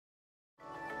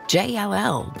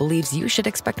JLL believes you should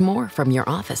expect more from your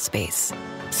office space.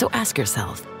 So ask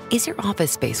yourself, is your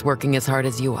office space working as hard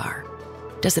as you are?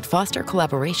 Does it foster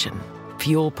collaboration,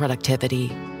 fuel productivity,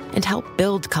 and help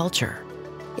build culture?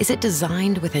 Is it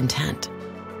designed with intent?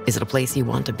 Is it a place you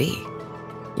want to be?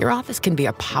 Your office can be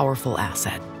a powerful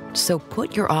asset, so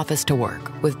put your office to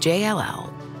work with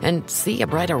JLL and see a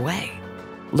brighter way.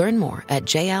 Learn more at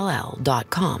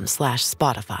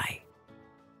jll.com/Spotify.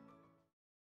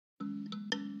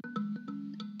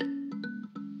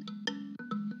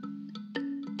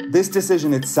 This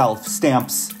decision itself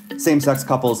stamps same-sex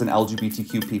couples and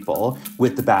LGBTQ people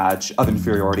with the badge of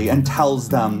inferiority and tells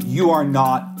them you are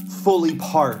not fully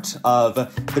part of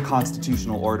the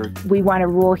constitutional order. We want to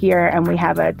rule here, and we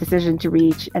have a decision to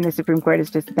reach, and the Supreme Court is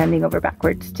just bending over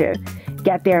backwards to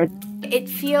get there. It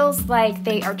feels like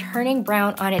they are turning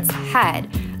Brown on its head,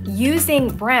 using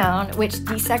Brown, which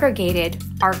desegregated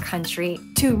our country,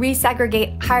 to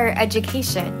resegregate higher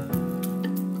education.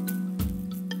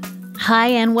 Hi,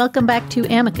 and welcome back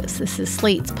to Amicus. This is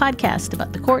Slate's podcast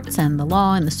about the courts and the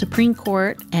law and the Supreme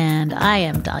Court, and I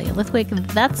am Dahlia Lithwick.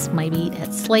 That's my beat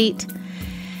at Slate.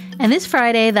 And this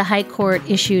Friday, the High Court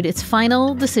issued its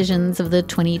final decisions of the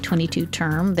 2022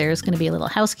 term. There's going to be a little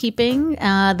housekeeping.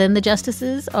 Then the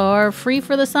justices are free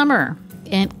for the summer.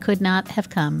 It could not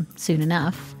have come soon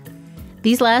enough.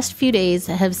 These last few days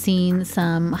have seen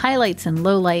some highlights and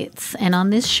lowlights, and on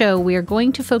this show, we are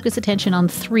going to focus attention on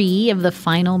 3 of the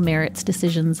final merits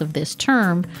decisions of this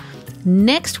term.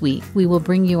 Next week, we will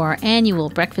bring you our annual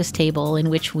breakfast table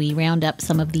in which we round up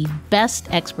some of the best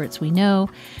experts we know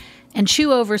and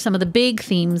chew over some of the big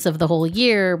themes of the whole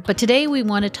year. But today, we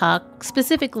want to talk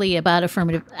specifically about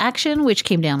affirmative action, which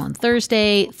came down on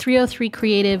Thursday, 303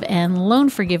 Creative, and loan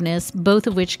forgiveness, both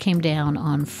of which came down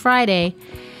on Friday.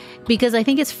 Because I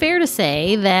think it's fair to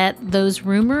say that those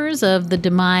rumors of the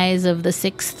demise of the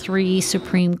 6-3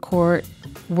 Supreme Court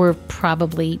were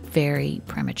probably very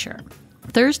premature.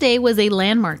 Thursday was a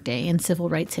landmark day in civil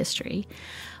rights history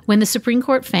when the Supreme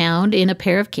Court found in a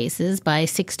pair of cases by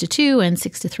 6-2 and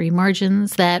 6-3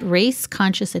 margins that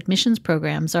race-conscious admissions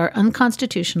programs are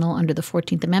unconstitutional under the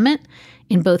 14th Amendment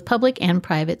in both public and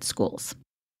private schools.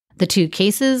 The 2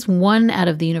 cases, one out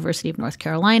of the University of North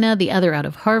Carolina, the other out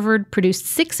of Harvard, produced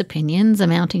 6 opinions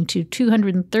amounting to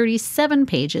 237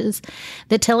 pages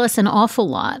that tell us an awful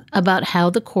lot about how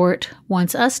the court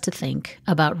wants us to think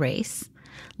about race.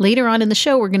 Later on in the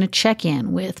show, we're going to check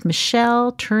in with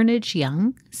Michaele Turnage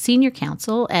Young, senior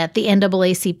counsel at the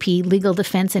NAACP Legal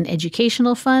Defense and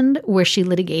Educational Fund, where she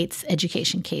litigates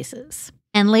education cases.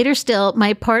 And later still,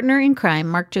 my partner in crime,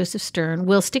 Mark Joseph Stern,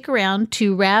 will stick around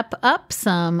to wrap up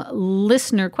some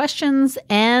listener questions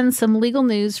and some legal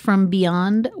news from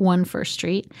beyond 1 First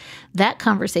Street. That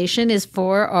conversation is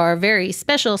for our very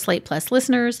special Slate Plus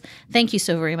listeners. Thank you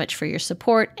so very much for your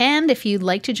support. And if you'd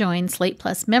like to join Slate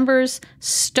Plus members'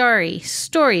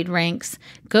 storied ranks,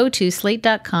 go to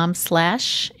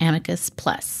slate.com/Amicus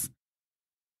Plus.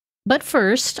 But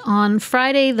first, on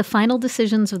Friday, the final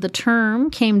decisions of the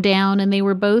term came down, and they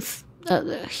were both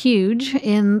huge.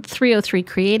 In 303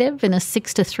 Creative, in a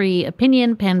 6-3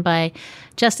 opinion penned by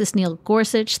Justice Neil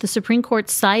Gorsuch, the Supreme Court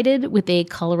sided with a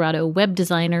Colorado web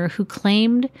designer who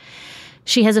claimed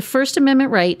she has a First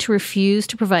Amendment right to refuse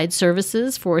to provide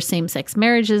services for same-sex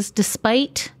marriages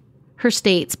despite her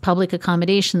state's public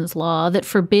accommodations law that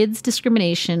forbids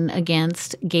discrimination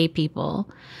against gay people.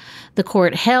 The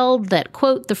court held that,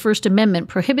 quote, the First Amendment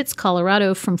prohibits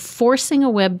Colorado from forcing a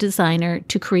web designer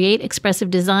to create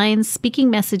expressive designs speaking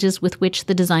messages with which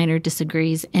the designer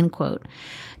disagrees, end quote.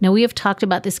 Now, we have talked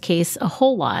about this case a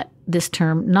whole lot this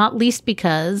term, not least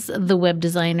because the web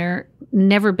designer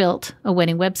never built a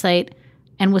wedding website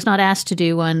and was not asked to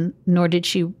do one, nor did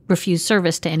she refuse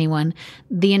service to anyone.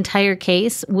 The entire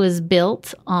case was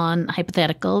built on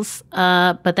hypotheticals,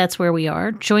 but that's where we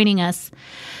are. Joining us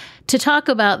to talk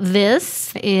about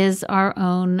this is our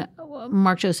own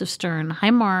Mark Joseph Stern. Hi,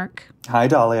 Mark. Hi,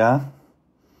 Dahlia.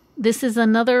 This is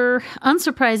another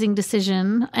unsurprising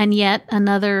decision and yet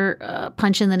another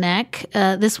punch in the neck.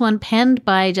 This one penned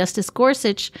by Justice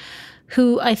Gorsuch,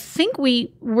 who I think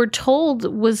we were told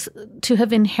was to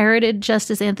have inherited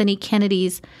Justice Anthony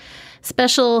Kennedy's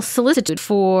special solicitude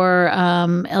for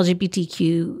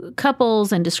LGBTQ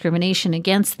couples and discrimination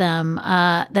against them.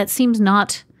 That seems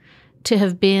not to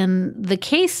have been the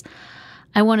case.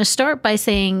 I want to start by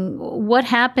saying what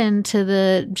happened to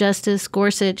the Justice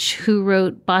Gorsuch who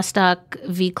wrote Bostock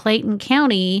v. Clayton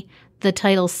County, the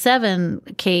Title VII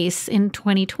case in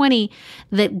 2020,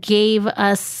 that gave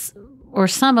us, or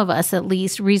some of us at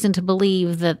least, reason to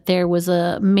believe that there was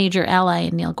a major ally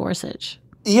in Neil Gorsuch.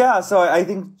 Yeah, so I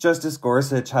think Justice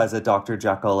Gorsuch has a Dr.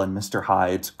 Jekyll and Mr.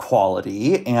 Hyde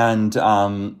quality. And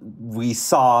we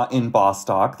saw in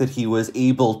Bostock that he was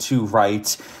able to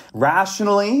write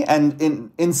rationally and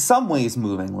in some ways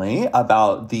movingly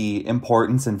about the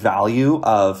importance and value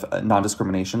of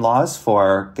non-discrimination laws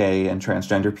for gay and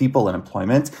transgender people in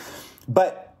employment.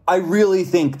 But I really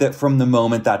think that from the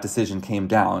moment that decision came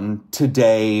down,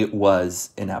 today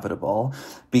was inevitable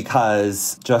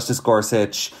because Justice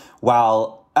Gorsuch,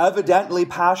 while evidently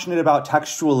passionate about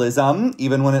textualism,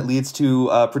 even when it leads to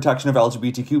protection of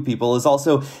LGBTQ people, is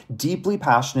also deeply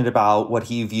passionate about what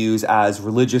he views as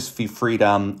religious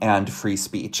freedom and free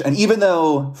speech. And even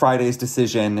though Friday's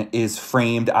decision is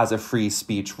framed as a free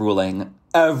speech ruling,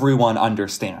 everyone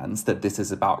understands that this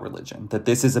is about religion, that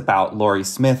this is about Lorie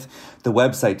Smith, the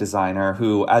website designer,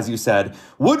 who, as you said,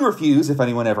 would refuse, if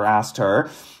anyone ever asked her,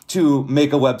 to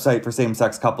make a website for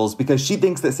same-sex couples because she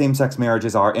thinks that same-sex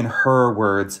marriages are, in her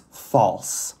words,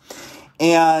 false.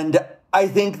 And I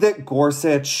think that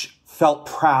Gorsuch felt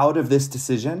proud of this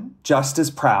decision, just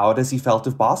as proud as he felt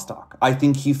of Bostock. I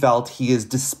think he felt he is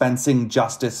dispensing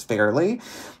justice fairly,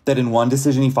 that in one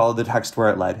decision he followed the text where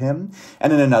it led him,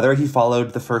 and in another he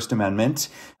followed the First Amendment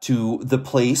to the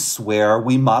place where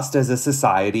we must, as a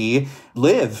society,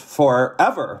 live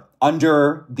forever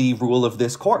under the rule of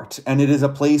this court. And it is a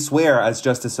place where, as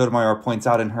Justice Sotomayor points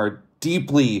out in her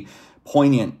deeply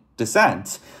poignant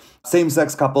dissent,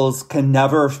 same-sex couples can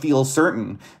never feel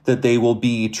certain that they will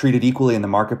be treated equally in the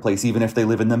marketplace, even if they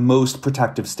live in the most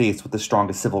protective states with the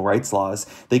strongest civil rights laws.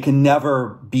 They can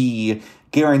never be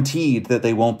guaranteed that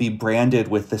they won't be branded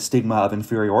with the stigma of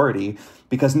inferiority,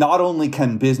 because not only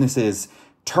can businesses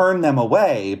turn them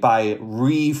away by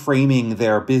reframing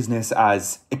their business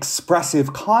as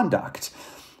expressive conduct,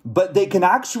 but they can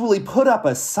actually put up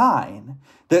a sign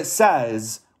that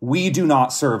says, "We do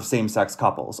not serve same-sex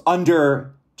couples,"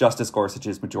 under Justice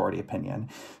Gorsuch's majority opinion.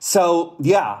 So,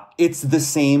 yeah, it's the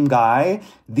same guy.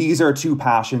 These are two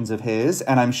passions of his.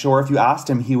 And I'm sure if you asked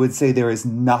him, he would say there is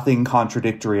nothing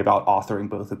contradictory about authoring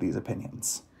both of these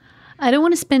opinions. I don't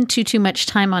want to spend too much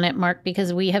time on it, Mark,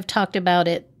 because we have talked about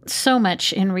it so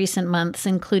much in recent months,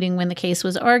 including when the case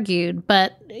was argued.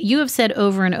 But you have said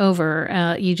over and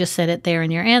over, you just said it there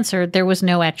in your answer, there was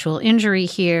no actual injury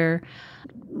here.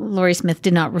 Lorie Smith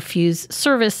did not refuse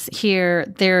service here.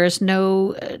 There's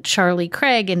no Charlie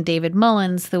Craig and David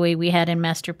Mullins the way we had in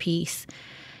Masterpiece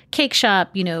Cake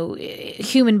Shop,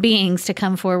 human beings to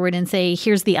come forward and say,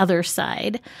 here's the other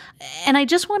side. And I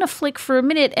just want to flick for a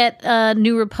minute at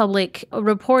New Republic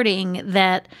reporting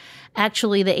that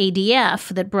actually the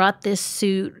ADF that brought this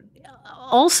suit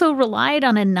also relied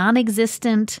on a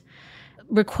non-existent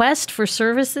request for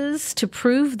services to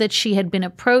prove that she had been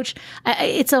approached.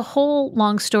 It's a whole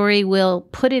long story. We'll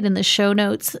put it in the show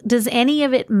notes. Does any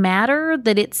of it matter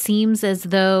that it seems as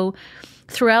though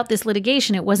throughout this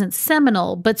litigation it wasn't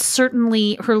seminal, but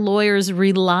certainly her lawyers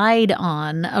relied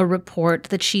on a report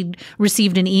that she'd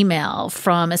received an email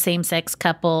from a same-sex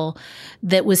couple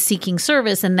that was seeking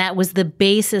service, and that was the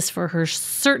basis for her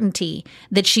certainty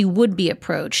that she would be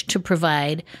approached to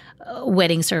provide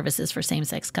wedding services for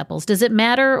same-sex couples. Does it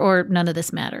matter, or none of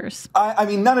this matters? I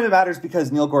mean, none of it matters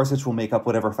because Neil Gorsuch will make up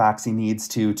whatever facts he needs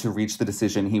to reach the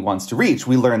decision he wants to reach.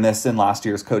 We learned this in last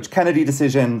year's Coach Kennedy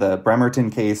decision, the Bremerton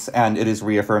case, and it is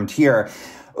reaffirmed here.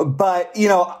 But,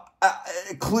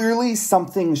 clearly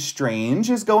something strange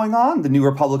is going on. The New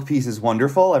Republic piece is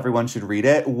wonderful. Everyone should read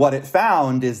it. What it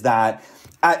found is that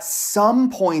at some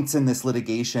points in this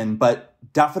litigation, but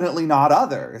definitely not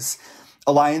others,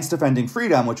 Alliance Defending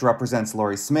Freedom, which represents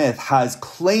Lorie Smith, has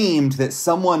claimed that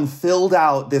someone filled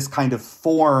out this kind of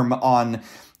form on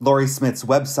Lorie Smith's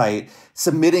website,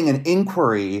 submitting an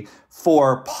inquiry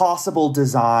for possible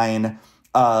design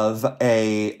of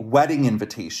a wedding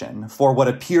invitation for what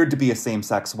appeared to be a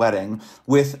same-sex wedding,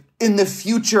 with, in the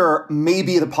future,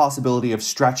 maybe the possibility of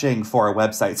stretching for a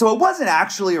website. So it wasn't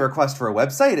actually a request for a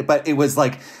website, but it was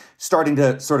like starting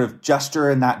to sort of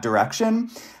gesture in that direction.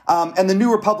 And the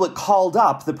New Republic called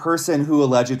up the person who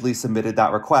allegedly submitted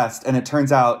that request. And it turns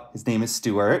out his name is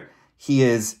Stuart. He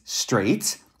is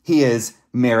straight. He is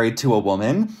married to a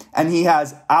woman. And he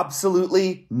has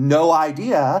absolutely no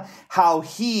idea how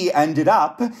he ended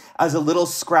up as a little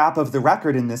scrap of the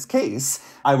record in this case.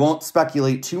 I won't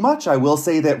speculate too much. I will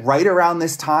say that right around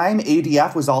this time,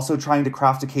 ADF was also trying to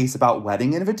craft a case about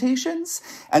wedding invitations.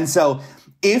 And so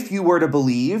if you were to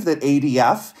believe that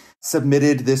ADF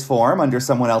submitted this form under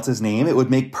someone else's name, it would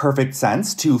make perfect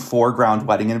sense to foreground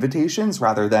wedding invitations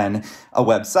rather than a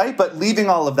website. But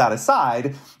leaving all of that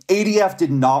aside, ADF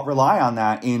did not rely on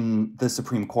that in the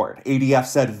Supreme Court. ADF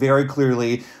said very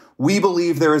clearly, we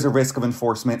believe there is a risk of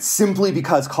enforcement simply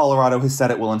because Colorado has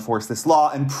said it will enforce this law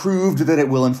and proved that it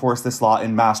will enforce this law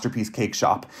in Masterpiece Cake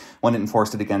Shop when it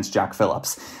enforced it against Jack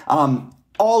Phillips.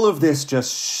 All of this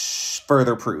just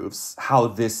further proves how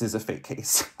this is a fake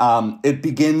case. It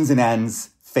begins and ends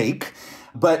fake,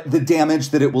 but the damage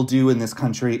that it will do in this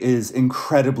country is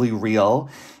incredibly real.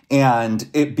 And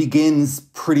it begins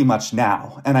pretty much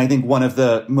now. And I think one of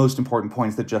the most important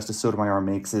points that Justice Sotomayor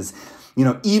makes is,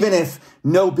 even if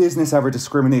no business ever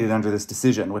discriminated under this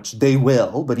decision, which they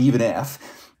will, but even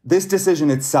if, this decision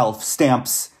itself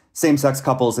stamps same-sex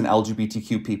couples and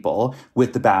LGBTQ people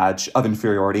with the badge of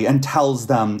inferiority and tells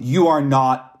them you are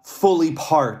not fully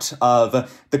part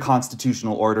of the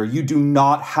constitutional order. You do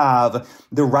not have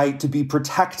the right to be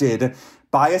protected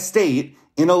by a state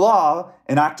in a law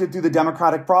enacted through the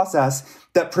democratic process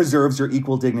that preserves your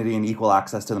equal dignity and equal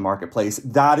access to the marketplace.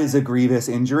 That is a grievous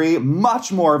injury,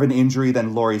 much more of an injury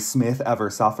than Lori Smith ever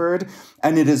suffered,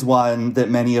 and it is one that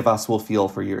many of us will feel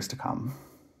for years to come.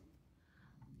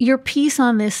 Your piece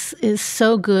on this is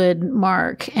so good,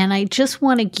 Mark, and I just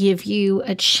want to give you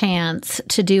a chance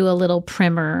to do a little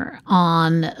primer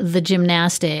on the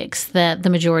gymnastics that the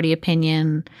majority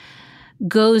opinion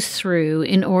goes through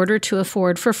in order to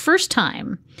afford, for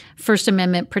first-time First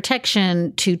Amendment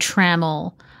protection to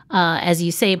trammel, as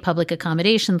you say, public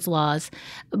accommodations laws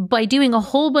by doing a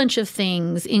whole bunch of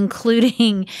things,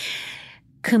 including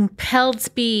compelled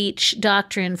speech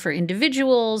doctrine for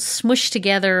individuals smushed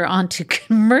together onto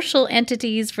commercial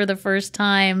entities for the first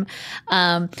time,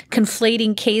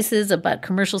 conflating cases about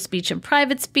commercial speech and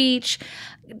private speech,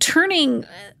 turning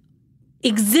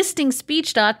existing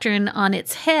speech doctrine on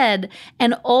its head,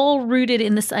 and all rooted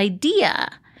in this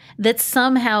idea that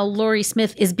somehow Lori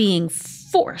Smith is being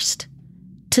forced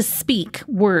to speak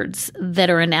words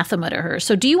that are anathema to her.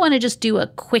 So do you want to just do a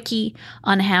quickie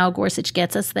on how Gorsuch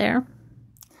gets us there?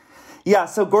 Yeah,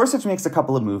 so Gorsuch makes a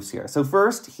couple of moves here. So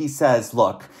first, he says,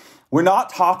 look, we're not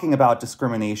talking about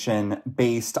discrimination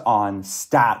based on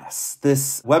status.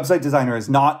 This website designer is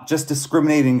not just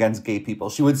discriminating against gay people.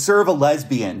 She would serve a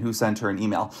lesbian who sent her an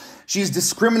email. She's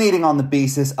discriminating on the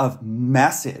basis of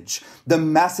message, the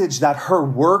message that her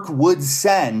work would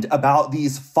send about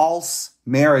these false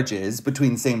marriages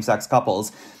between same-sex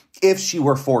couples if she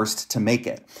were forced to make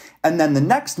it. And then the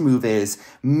next move is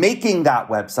making that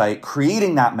website,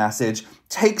 creating that message,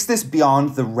 takes this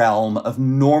beyond the realm of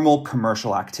normal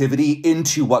commercial activity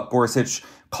into what Gorsuch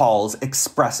calls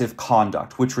expressive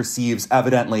conduct, which receives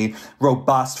evidently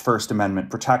robust First Amendment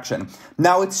protection.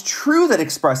 Now, it's true that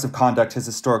expressive conduct has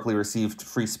historically received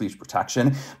free speech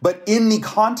protection, but in the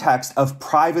context of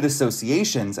private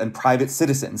associations and private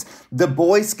citizens, the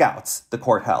Boy Scouts, the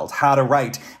court held, had a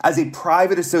right as a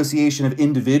private association of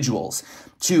individuals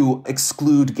to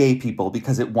exclude gay people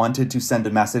because it wanted to send a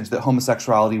message that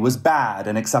homosexuality was bad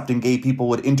and accepting gay people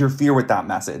would interfere with that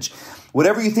message.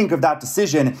 Whatever you think of that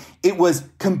decision, it was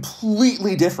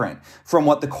completely different from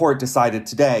what the court decided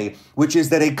today, which is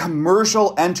that a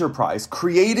commercial enterprise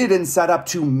created and set up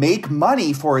to make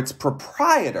money for its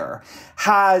proprietor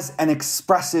has an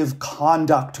expressive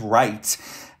conduct right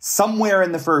somewhere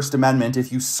in the First Amendment,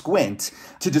 if you squint,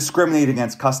 to discriminate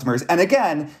against customers. And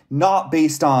again, not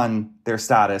based on their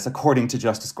status, according to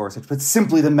Justice Gorsuch, but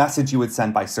simply the message you would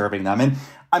send by serving them. And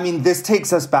I mean, this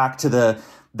takes us back to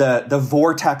the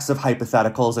vortex of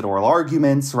hypotheticals at oral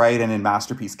arguments, right? And in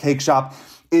Masterpiece Cake Shop.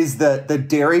 Is the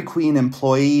Dairy Queen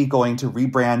employee going to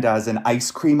rebrand as an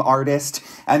ice cream artist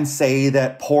and say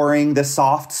that pouring the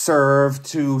soft serve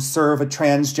to serve a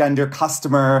transgender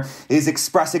customer is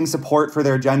expressing support for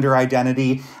their gender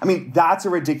identity? I mean, that's a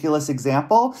ridiculous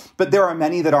example, but there are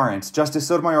many that aren't. Justice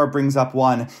Sotomayor brings up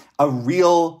one, a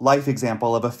real life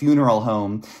example of a funeral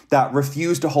home that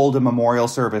refused to hold a memorial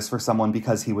service for someone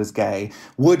because he was gay.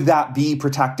 Would that be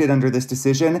protected under this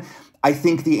decision? I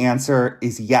think the answer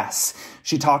is yes.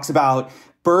 She talks about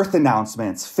birth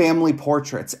announcements, family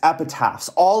portraits, epitaphs,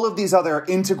 all of these other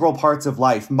integral parts of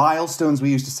life, milestones we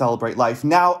use to celebrate life.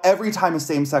 Now, every time a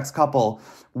same-sex couple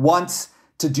wants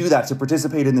to do that, to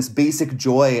participate in this basic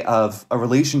joy of a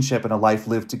relationship and a life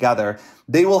lived together,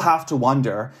 they will have to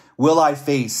wonder, will I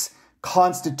face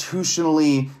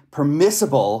constitutionally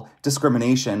permissible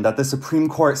discrimination that the Supreme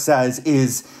Court says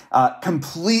is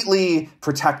completely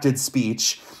protected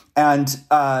speech? And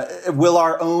will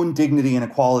our own dignity and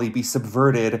equality be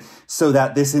subverted so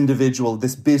that this individual,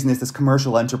 this business, this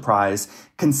commercial enterprise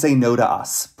can say no to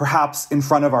us, perhaps in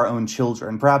front of our own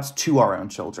children, perhaps to our own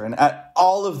children?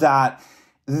 All of that,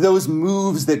 those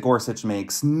moves that Gorsuch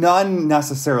makes, none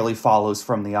necessarily follows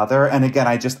from the other. And again,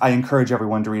 I encourage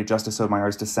everyone to read Justice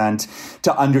Sotomayor's dissent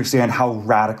to understand how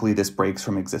radically this breaks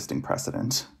from existing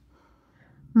precedent.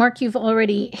 Mark, you've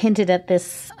already hinted at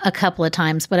this a couple of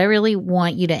times, but I really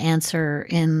want you to answer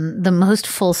in the most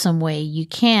fulsome way you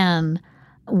can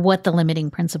what the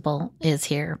limiting principle is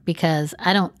here, because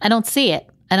I don't see it.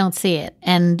 I don't see it.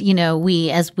 And,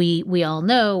 we all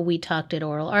know, we talked at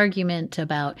oral argument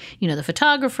about, the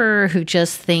photographer who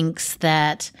just thinks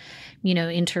that,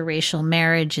 interracial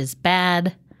marriage is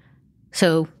bad.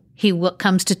 So he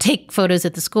comes to take photos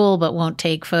at the school, but won't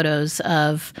take photos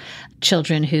of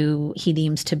children who he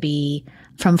deems to be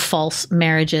from false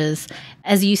marriages.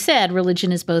 As you said,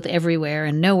 religion is both everywhere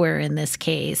and nowhere in this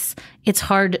case. It's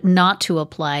hard not to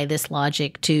apply this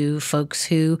logic to folks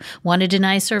who want to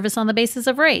deny service on the basis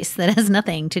of race that has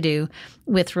nothing to do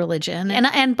with religion.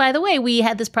 And by the way, we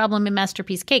had this problem in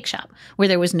Masterpiece Cake Shop where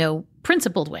there was no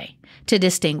principled way to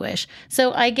distinguish.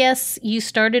 So I guess you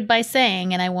started by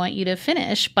saying, and I want you to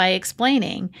finish by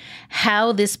explaining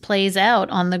how this plays out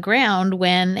on the ground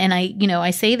when, and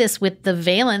I say this with the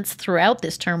valence throughout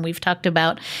this term, we've talked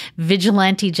about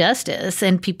vigilante justice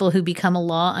and people who become a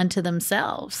law unto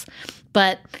themselves.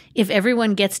 But if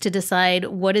everyone gets to decide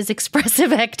what is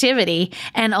expressive activity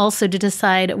and also to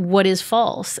decide what is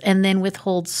false and then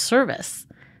withhold service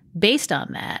based on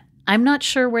that, I'm not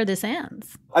sure where this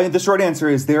ends. I mean, the short answer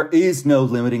is there is no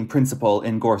limiting principle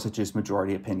in Gorsuch's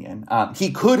majority opinion.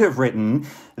 He could have written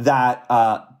that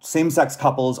same-sex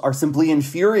couples are simply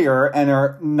inferior and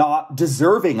are not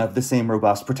deserving of the same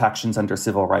robust protections under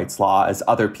civil rights law as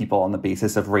other people on the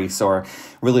basis of race or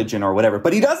religion or whatever.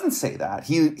 But he doesn't say that.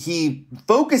 He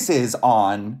focuses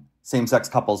on same-sex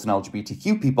couples and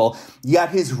LGBTQ people, yet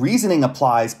his reasoning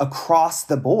applies across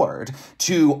the board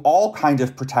to all kind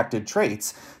of protected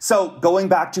traits. So going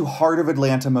back to Heart of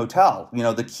Atlanta Motel,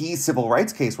 the key civil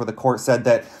rights case where the court said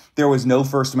that there was no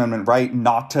First Amendment right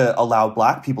not to allow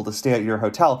Black people to stay at your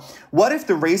hotel. What if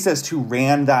the racist who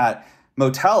ran that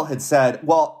motel had said,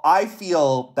 well, I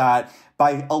feel that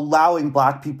by allowing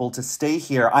Black people to stay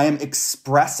here, I am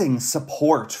expressing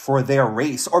support for their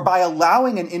race. Or by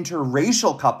allowing an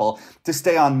interracial couple to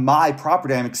stay on my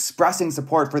property, I'm expressing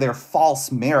support for their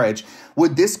false marriage.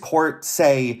 Would this court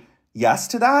say yes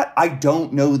to that? I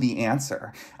don't know the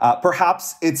answer.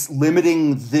 Perhaps it's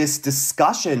limiting this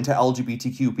discussion to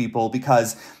LGBTQ people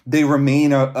because they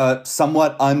remain a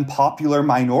somewhat unpopular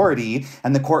minority,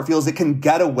 and the court feels it can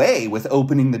get away with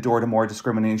opening the door to more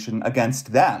discrimination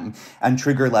against them and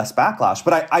trigger less backlash.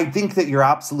 But I think that you're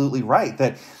absolutely right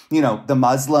that, the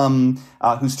Muslim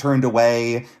who's turned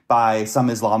away by some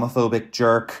Islamophobic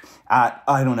jerk at,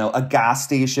 a gas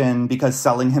station because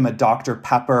selling him a Dr.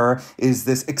 Pepper is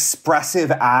this expressive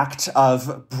act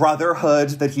of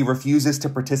brotherhood that he refuses to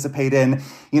participate in.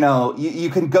 You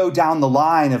can go down the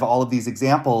line of all of these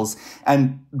examples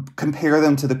and compare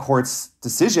them to the court's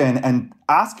decision and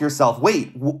ask yourself,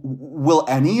 wait, will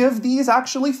any of these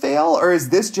actually fail? Or is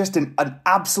this just an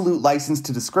absolute license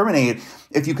to discriminate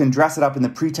if you can dress it up in the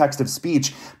pretext of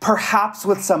speech, perhaps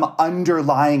with some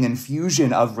underlying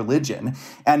infusion of religion?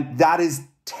 And that is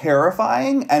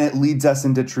terrifying, and it leads us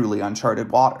into truly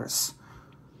uncharted waters.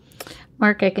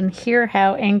 Mark, I can hear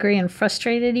how angry and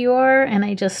frustrated you are, and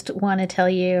I just want to tell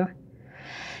you,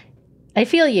 I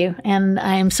feel you, and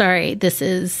I'm sorry. This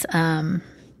is,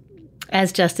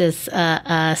 as Justice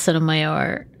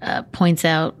Sotomayor points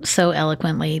out so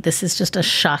eloquently, this is just a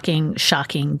shocking,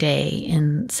 shocking day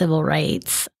in civil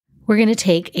rights. We're going to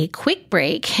take a quick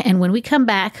break, and when we come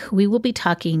back, we will be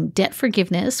talking debt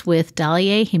forgiveness with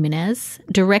Dalié Jiménez,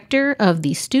 Director of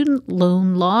the Student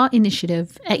Loan Law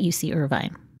Initiative at UC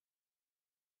Irvine.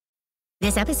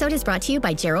 This episode is brought to you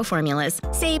by Jarrow Formulas.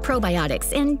 Say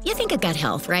probiotics, and you think of gut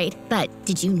health, right? But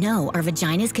did you know our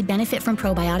vaginas could benefit from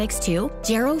probiotics too?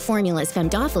 Jarrow Formulas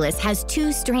Femdophilus has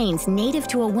 2 strains native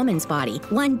to a woman's body,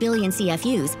 1 billion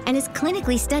CFUs, and is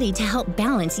clinically studied to help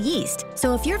balance yeast.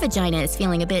 So if your vagina is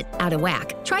feeling a bit out of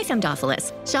whack, try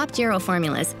Femdophilus. Shop Jarrow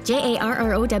Formulas,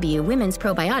 JARROW Women's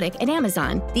Probiotic at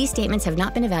Amazon. These statements have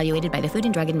not been evaluated by the Food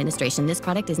and Drug Administration. This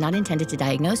product is not intended to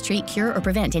diagnose, treat, cure, or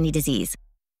prevent any disease.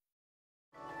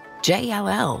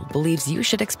 JLL believes you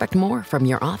should expect more from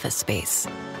your office space.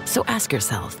 So ask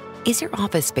yourself, is your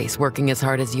office space working as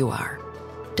hard as you are?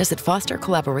 Does it foster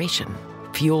collaboration,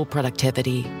 fuel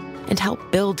productivity, and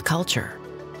help build culture?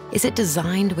 Is it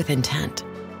designed with intent?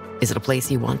 Is it a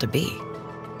place you want to be?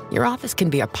 Your office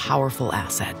can be a powerful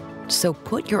asset, so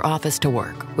put your office to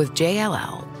work with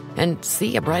JLL and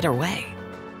see a brighter way.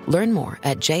 Learn more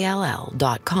at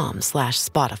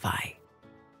jll.com/Spotify.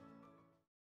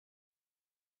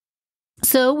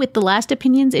 So with the last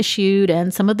opinions issued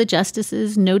and some of the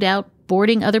justices no doubt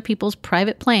boarding other people's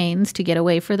private planes to get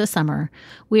away for the summer,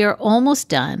 we are almost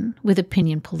done with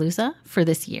Opinion Palooza for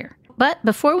this year. But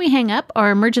before we hang up our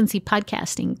emergency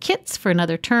podcasting kits for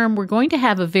another term, we're going to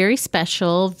have a very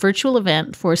special virtual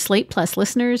event for Slate Plus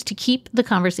listeners to keep the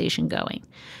conversation going.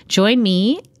 Join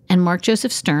me and Mark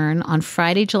Joseph Stern on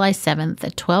Friday, July 7th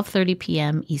at 12:30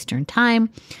 p.m. Eastern Time,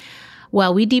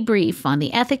 while we debrief on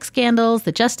the ethics scandals,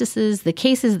 the justices, the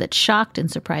cases that shocked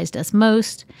and surprised us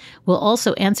most. We'll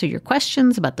also answer your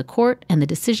questions about the court and the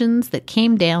decisions that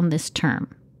came down this term.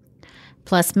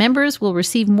 Plus, members will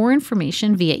receive more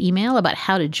information via email about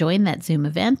how to join that Zoom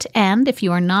event. And if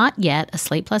you are not yet a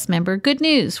Slate Plus member, good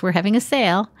news, we're having a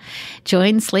sale.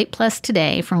 Join Slate Plus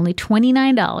today for only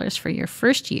 $29 for your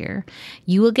first year.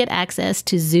 You will get access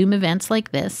to Zoom events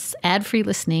like this, ad-free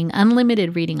listening,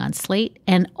 unlimited reading on Slate,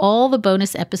 and all the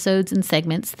bonus episodes and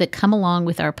segments that come along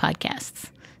with our podcasts.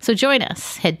 So join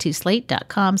us. Head to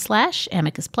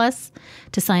slate.com/Amicus Plus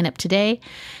to sign up today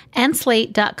and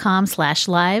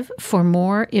slate.com/live for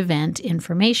more event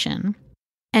information.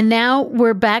 And now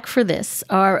we're back for this,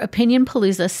 our Opinion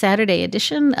Palooza Saturday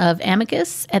edition of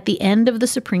Amicus at the end of the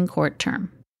Supreme Court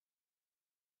term.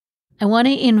 I want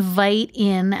to invite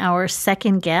in our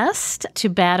second guest to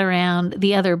bat around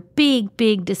the other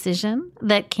big decision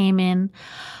that came in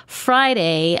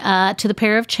Friday to the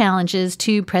pair of challenges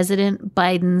to President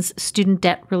Biden's student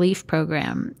debt relief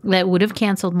program that would have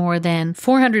canceled more than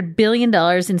 $400 billion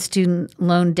in student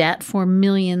loan debt for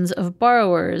millions of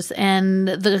borrowers. And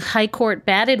the High Court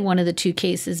batted one of the two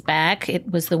cases back.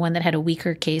 It was the one that had a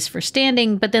weaker case for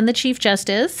standing. But then the Chief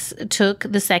Justice took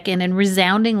the second and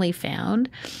resoundingly found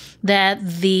that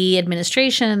the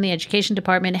administration, the Education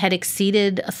Department, had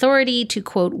exceeded authority to,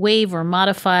 quote, waive or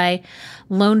modify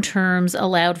loan terms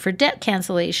allowed for debt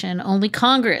cancellation. Only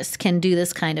Congress can do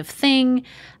this kind of thing.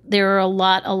 There are a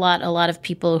lot of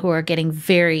people who are getting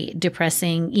very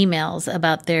depressing emails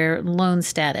about their loan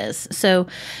status. So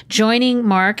joining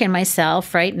Mark and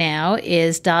myself right now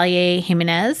is Dalié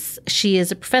Jiménez. She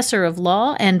is a professor of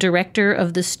law and director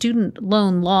of the Student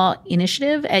Loan Law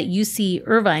Initiative at UC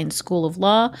Irvine School of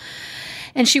Law.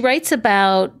 And she writes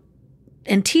about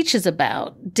and teaches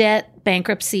about debt,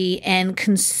 bankruptcy, and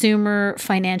consumer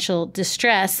financial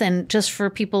distress. And just for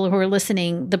people who are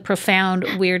listening, the profound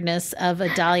weirdness of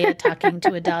a Dahlia talking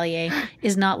to a Dalié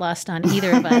is not lost on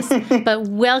either of us. But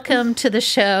welcome to the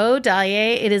show,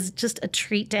 Dalié. It is just a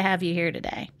treat to have you here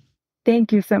today.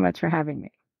 Thank you so much for having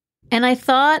me. And I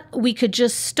thought we could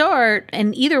just start,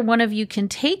 and either one of you can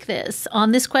take this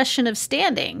on this question of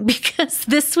standing, because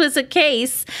this was a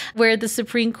case where the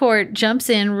Supreme Court jumps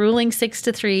in, ruling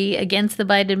 6-3 against the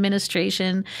Biden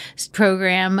administration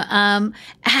program.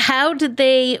 How did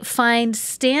they find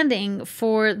standing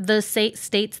for the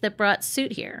states that brought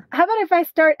suit here? How about if I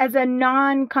start as a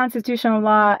non-constitutional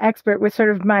law expert with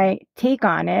sort of my take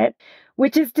on it?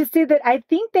 Which is to say that I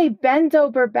think they bend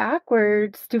over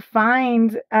backwards to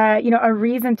find, a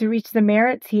reason to reach the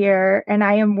merits here. And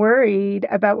I am worried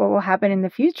about what will happen in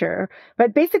the future.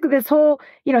 But basically this whole,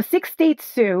 6 states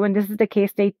sue, and this is the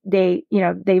case they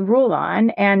rule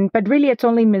on. But really it's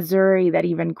only Missouri that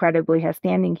even credibly has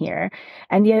standing here.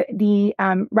 And the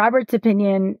Roberts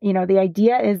opinion, the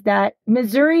idea is that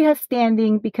Missouri has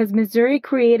standing because Missouri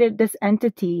created this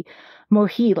entity,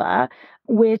 MOHELA,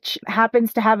 which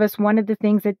happens to have us, one of the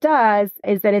things it does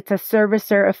is that it's a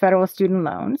servicer of federal student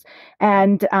loans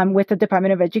and with the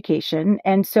Department of Education.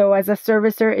 And so as a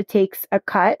servicer, it takes a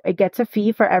cut, it gets a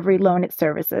fee for every loan it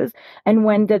services. And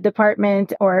when the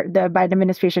department or the Biden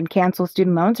administration cancels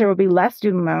student loans, there will be less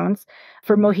student loans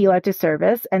for MOHELA to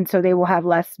service. And so they will have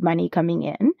less money coming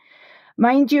in.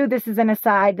 Mind you, this is an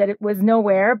aside that it was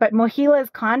nowhere, but MOHELA's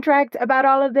contract about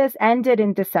all of this ended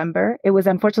in December. It was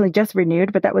unfortunately just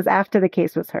renewed, but that was after the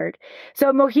case was heard.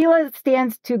 So MOHELA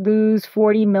stands to lose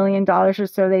 $40 million or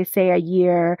so, they say, a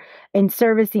year in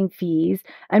servicing fees.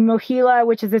 And MOHELA,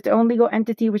 which is its own legal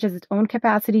entity, which has its own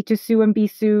capacity to sue and be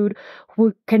sued,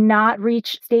 who cannot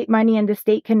reach state money and the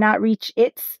state cannot reach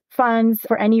its funds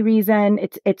for any reason.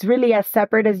 It's really as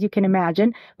separate as you can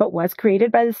imagine, but was created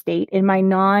by the state. In my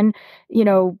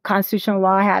constitutional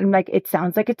law hat, I'm like, it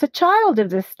sounds like it's a child of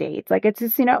the state. Like it's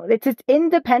just, it's its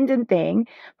independent thing,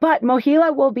 but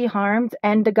MOHELA will be harmed.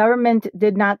 And the government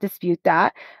did not dispute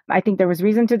that. I think there was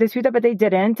reason to dispute that, but they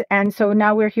didn't. And so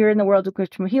now we're here in the world in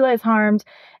which MOHELA is harmed.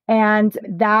 And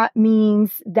that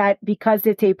means that because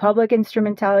it's a public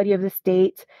instrumentality of the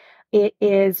state, it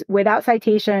is, without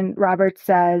citation, Roberts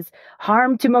says,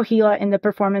 harm to MOHELA in the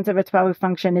performance of its public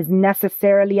function is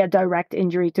necessarily a direct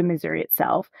injury to Missouri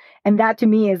itself. And that to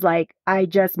me is like, I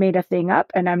just made a thing up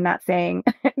and I'm not saying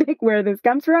where this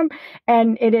comes from.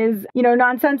 And it is,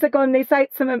 nonsensical. And they cite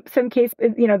some case,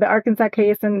 the Arkansas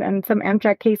case and some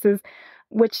Amtrak cases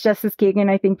which Justice Kagan,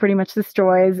 I think, pretty much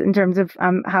destroys in terms of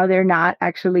how they're not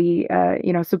actually,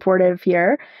 supportive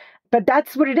here. But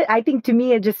that's what it is. I think to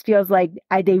me, it just feels like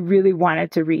they really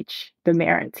wanted to reach the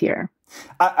merits here.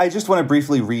 I just want to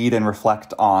briefly read and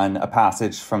reflect on a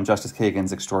passage from Justice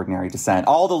Kagan's extraordinary dissent.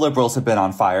 All the liberals have been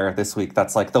on fire this week.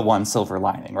 That's like the one silver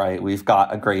lining, right? We've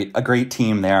got a great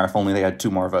team there, if only they had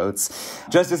 2 more votes.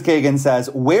 Justice Kagan says,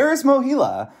 "Where's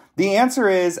Michaele? The answer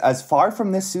is as far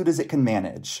from this suit as it can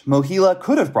manage. Michaele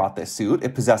could have brought this suit.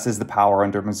 It possesses the power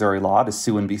under Missouri law to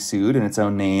sue and be sued in its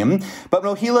own name. But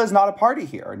Michaele is not a party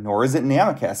here, nor is it an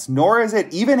amicus, nor is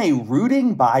it even a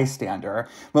rooting bystander.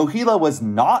 Michaele was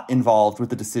not involved with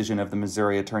the decision of the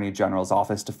Missouri Attorney General's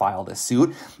office to file this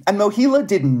suit, and Michaele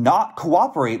did not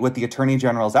cooperate with the Attorney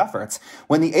General's efforts.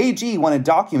 When the AG wanted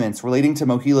documents relating to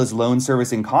Michaele's loan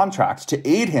servicing contract to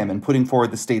aid him in putting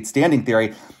forward the state standing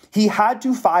theory, he had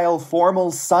to file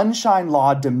formal sunshine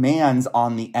law demands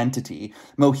on the entity.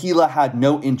 Michaele had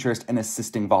no interest in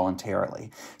assisting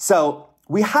voluntarily." So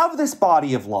we have this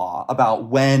body of law about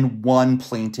when one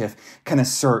plaintiff can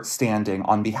assert standing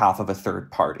on behalf of a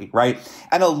third party, right?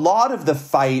 And a lot of the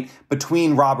fight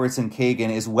between Roberts and Kagan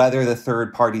is whether the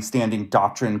third party standing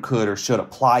doctrine could or should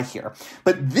apply here.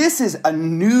 But this is a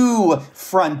new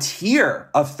frontier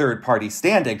of third party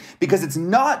standing, because it's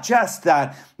not just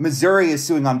that Missouri is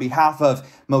suing on behalf of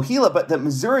Michaele, but that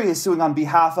Missouri is suing on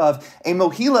behalf of a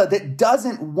Michaele that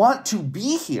doesn't want to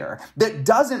be here, that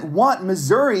doesn't want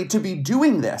Missouri to be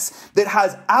doing this, that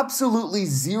has absolutely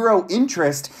zero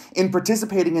interest in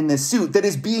participating in this suit, that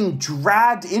is being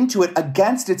dragged into it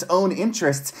against its own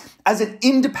interests as an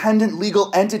independent legal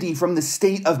entity from the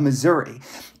state of Missouri.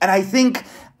 And I think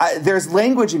there's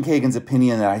language in Kagan's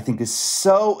opinion that I think is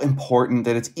so important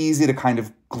that it's easy to kind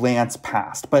of glance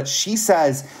past. But she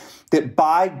says that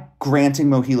by granting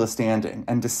Michaele standing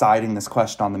and deciding this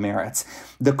question on the merits,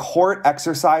 the court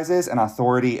exercises an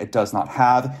authority it does not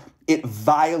have. It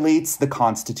violates the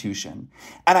Constitution.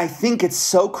 And I think it's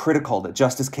so critical that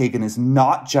Justice Kagan is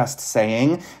not just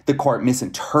saying the court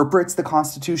misinterprets the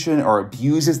Constitution or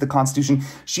abuses the Constitution.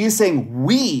 She is saying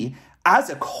we, as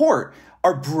a court,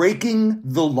 are breaking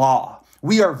the law.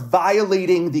 We are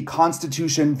violating the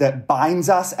Constitution that binds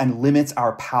us and limits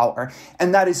our power.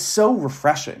 And that is so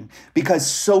refreshing, because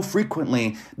so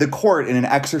frequently the court, in an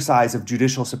exercise of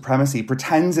judicial supremacy,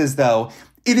 pretends as though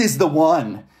it is the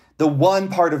one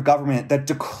part of government that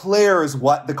declares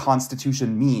what the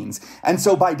Constitution means. And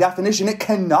so by definition, it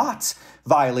cannot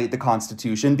violate the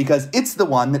Constitution because it's the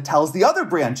one that tells the other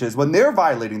branches when they're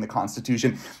violating the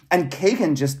Constitution. And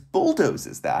Kagan just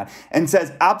bulldozes that and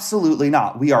says, absolutely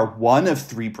not. We are one of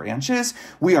 3 branches.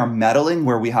 We are meddling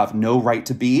where we have no right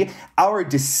to be. Our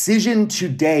decision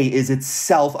today is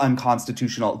itself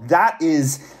unconstitutional. That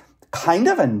is kind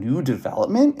of a new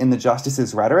development in the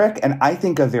justice's rhetoric, and I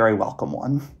think a very welcome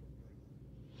one.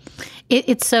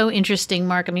 It's so interesting,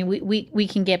 Mark. I mean, we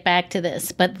can get back to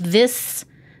this, but this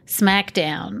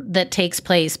smackdown that takes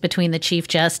place between the Chief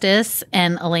Justice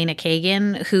and Elena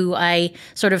Kagan, who I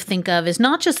sort of think of as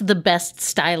not just the best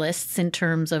stylists in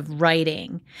terms of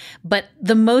writing, but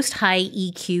the most high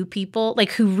EQ people,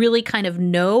 like who really kind of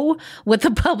know what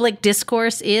the public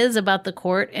discourse is about the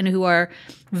court and who are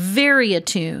very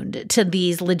attuned to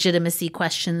these legitimacy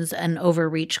questions and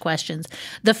overreach questions.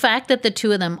 The fact that the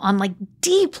two of them on like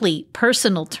deeply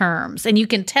personal terms, and you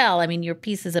can tell, I mean, your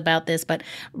piece is about this, but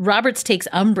Roberts takes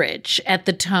umbrage at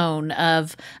the tone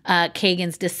of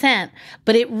Kagan's dissent,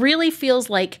 but it really feels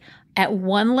like at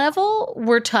one level,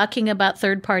 we're talking about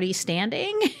third-party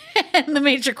standing and the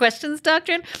major questions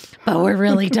doctrine, but we're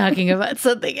really talking about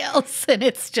something else. And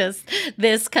it's just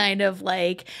this kind of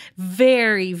like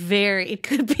very, very, it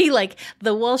could be like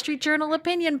the Wall Street Journal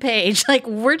opinion page. Like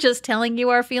we're just telling you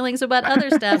our feelings about other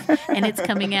stuff and it's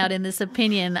coming out in this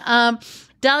opinion.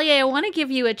 Dahlia, I want to give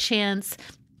you a chance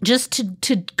just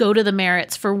to go to the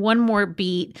merits for one more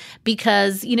beat,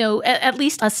 because, you know, at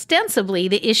least ostensibly,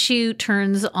 the issue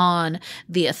turns on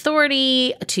the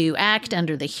authority to act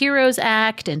under the HEROES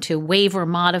Act and to waive or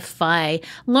modify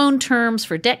loan terms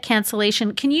for debt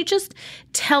cancellation. Can you just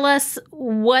tell us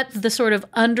what the sort of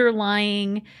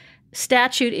underlying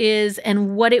statute is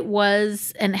and what it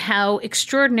was and how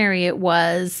extraordinary it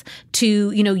was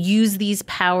to, you know, use these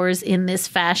powers in this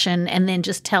fashion, and then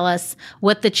just tell us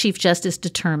what the Chief Justice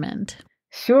determined?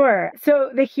 Sure. So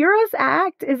the HEROES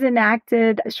Act is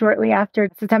enacted shortly after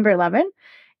September 11th.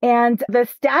 And the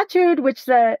statute, which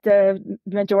the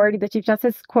majority, the Chief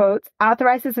Justice quotes,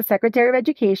 authorizes the Secretary of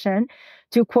Education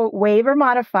to, quote, waive or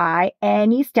modify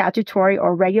any statutory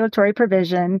or regulatory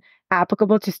provision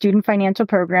applicable to student financial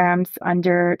programs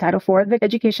under Title IV of the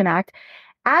Education Act,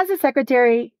 as the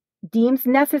Secretary deems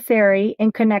necessary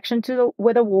in connection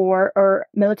with a war or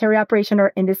military operation, or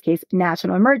in this case,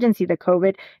 national emergency, the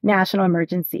COVID national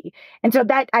emergency. And so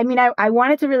that, I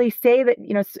wanted to really say that,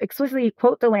 explicitly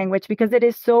quote the language because it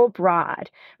is so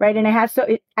broad, right? And it has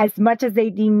as much as they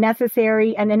deem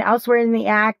necessary. And then elsewhere in the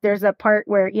act, there's a part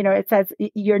where, it says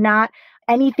you're not,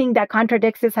 anything that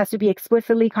contradicts this has to be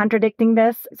explicitly contradicting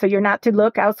this. So you're not to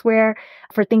look elsewhere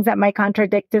for things that might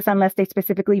contradict this unless they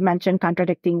specifically mention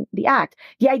contradicting the act.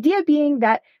 The idea being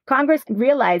that Congress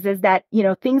realizes that,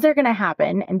 things are going to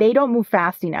happen and they don't move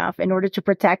fast enough in order to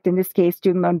protect, in this case,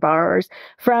 student loan borrowers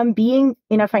from being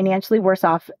in a financially worse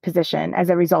off position as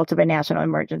a result of a national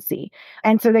emergency.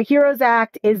 And so the HEROES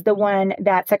Act is the one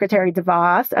that Secretary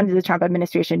DeVos under the Trump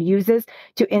administration uses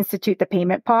to institute the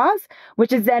payment pause,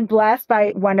 which is then blessed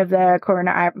by one of the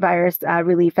coronavirus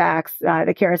relief acts,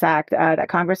 the CARES Act that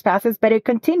Congress passes, but it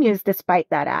continues despite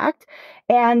that act,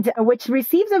 and which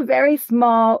receives a very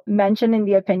small mention in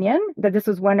the opinion that this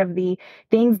was one of the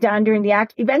things done during the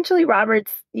act. Eventually,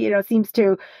 Roberts, seems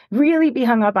to really be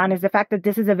hung up on is the fact that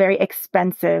this is a very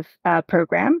expensive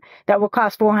program that will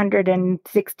cost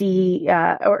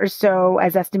 $460 or so,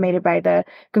 as estimated by the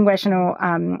congressional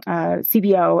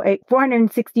CBO,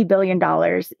 $460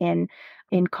 billion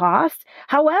in cost.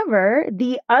 However,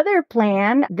 the other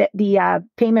plan, the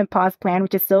payment pause plan,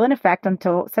 which is still in effect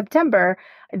until September,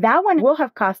 that one will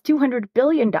have cost $200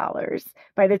 billion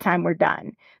by the time we're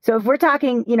done. So if we're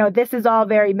talking, this is all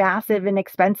very massive and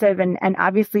expensive and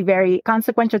obviously very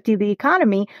consequential to the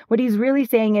economy, what he's really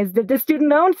saying is that the student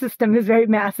loan system is very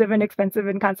massive and expensive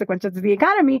and consequential to the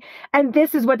economy. And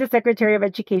this is what the Secretary of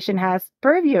Education has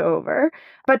purview over.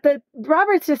 But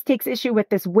Roberts just takes issue with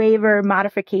this waiver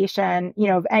modification,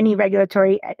 of any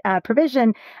regulatory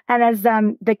provision. And as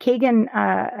the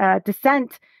Kagan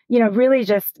dissent, really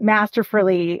just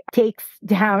masterfully takes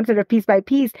down sort of piece by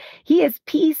piece, he is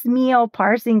piecemeal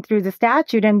parsing through the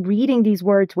statute and reading these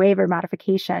words, waiver,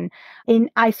 modification, in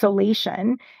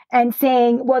isolation and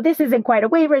saying, well, this isn't quite a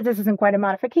waiver, this isn't quite a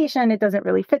modification, it doesn't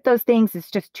really fit those things, it's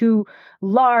just too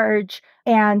large.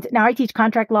 And now I teach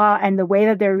contract law, and the way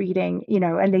that they're reading,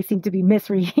 and they seem to be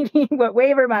misreading what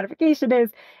waiver modification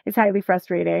is highly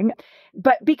frustrating.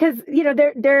 But because,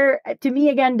 they're to me,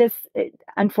 again, this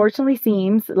unfortunately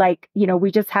seems like,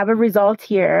 we just have a result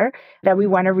here that we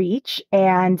want to reach.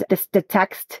 And the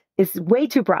text is way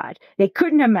too broad. They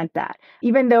couldn't have meant that,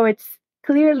 even though it's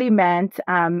clearly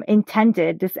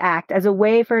intended, this act, as a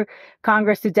way for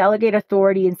Congress to delegate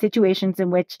authority in situations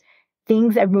in which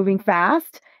things are moving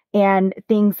fast and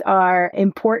things are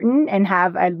important and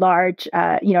have a large,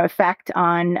 effect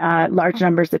on large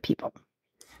numbers of people.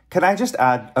 Can I just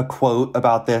add a quote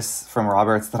about this from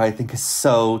Roberts that I think is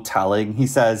so telling? He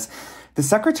says, "The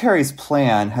Secretary's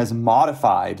plan has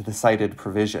modified the cited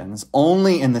provisions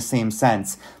only in the same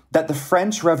sense that the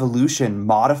French Revolution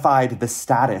modified the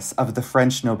status of the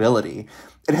French nobility.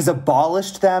 It has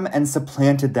abolished them and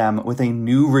supplanted them with a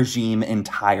new regime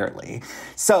entirely."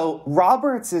 So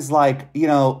Roberts is like,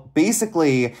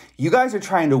 basically, you guys are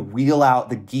trying to wheel out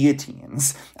the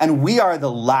guillotines, and we are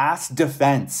the last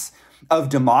defense of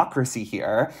democracy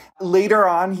here. Later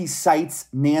on, he cites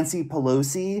Nancy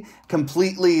Pelosi,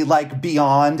 completely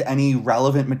beyond any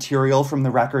relevant material from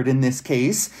the record in this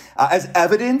case, as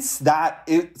evidence that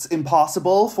it's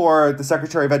impossible for the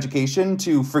Secretary of Education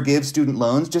to forgive student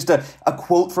loans. Just a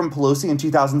quote from Pelosi in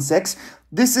 2006.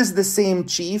 This is the same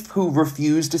chief who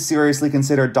refused to seriously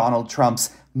consider Donald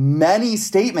Trump's many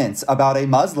statements about a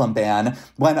Muslim ban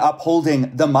when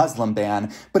upholding the Muslim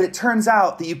ban. But it turns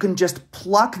out that you can just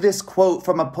pluck this quote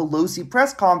from a Pelosi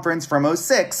press conference from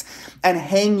 2006 and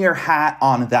hang your hat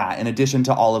on that, in addition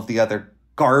to all of the other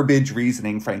garbage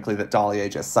reasoning, frankly, that Dalié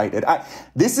just cited.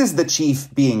 This is the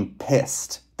chief being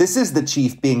pissed. This is the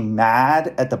chief being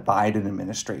mad at the Biden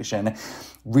administration,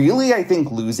 really, I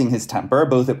think, losing his temper,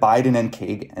 both at Biden and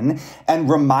Kagan, and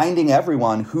reminding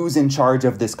everyone who's in charge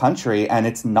of this country, and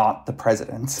it's not the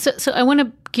president. So I want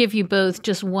to give you both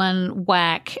just one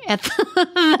whack at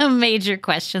the major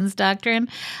questions doctrine,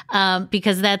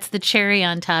 because that's the cherry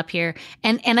on top here.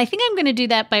 And I think I'm going to do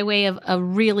that by way of a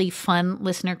really fun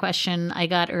listener question I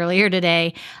got earlier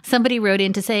today. Somebody wrote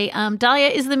in to say, Dahlia,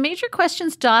 is the major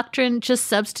questions doctrine just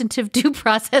substantive due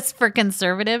process for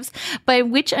conservatives? By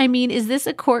which I mean, is this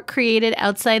a court created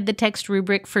outside the text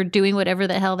rubric for doing whatever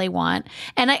the hell they want?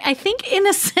 And I think in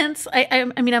a sense, I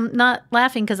mean, I'm not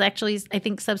laughing because actually I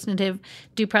think substantive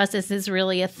due process is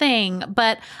really a thing,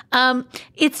 but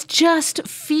it just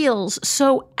feels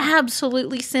so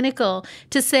absolutely cynical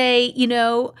to say,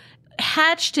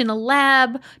 hatched in a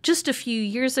lab just a few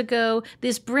years ago,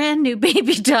 this brand new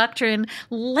baby doctrine,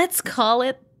 let's call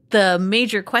it the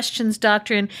major questions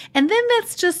doctrine. And then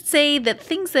let's just say that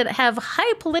things that have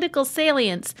high political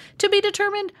salience to be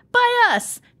determined by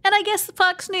us, and I guess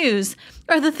Fox News,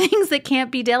 are the things that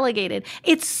can't be delegated.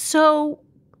 It's so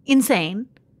insane.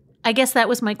 I guess that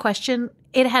was my question.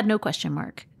 It had no question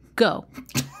mark. Go.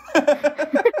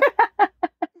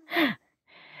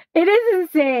 It is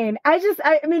insane.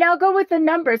 I mean, I'll go with the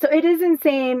number. So it is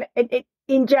insane.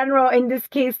 In general, in this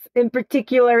case in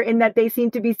particular, in that they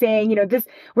seem to be saying,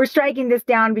 we're striking this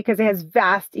down because it has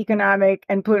vast economic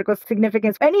and political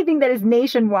significance. Anything that is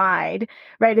nationwide,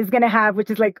 right, is going to have, which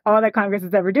is like all that Congress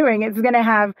is ever doing, it's going to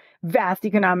have vast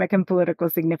economic and political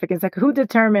significance. Like, who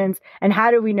determines and how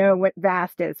do we know what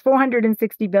vast is?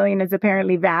 460 billion is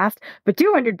apparently vast, but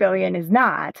 200 billion is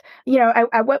not.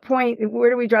 At what point, where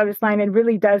do we draw this line? It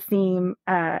really does seem,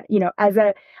 as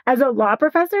a law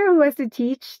professor who has to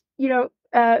teach,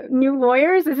 new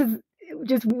lawyers, this is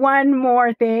just one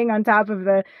more thing on top of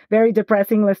the very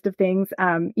depressing list of things,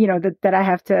 that I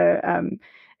have to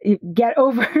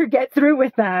get through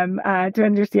with them to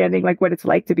understanding like what it's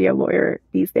like to be a lawyer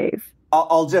these days.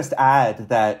 I'll just add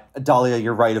that, Dahlia,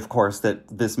 you're right, of course,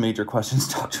 that this major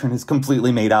questions doctrine is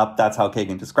completely made up. That's how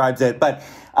Kagan describes it. But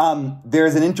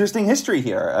there's an interesting history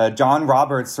here. John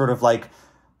Roberts sort of like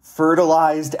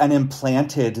fertilized and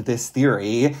implanted this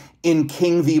theory in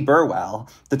King v. Burwell,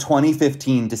 the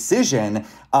 2015 decision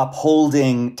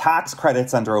upholding tax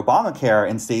credits under Obamacare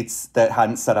in states that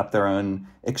hadn't set up their own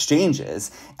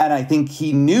exchanges. And I think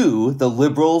he knew the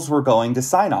liberals were going to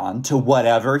sign on to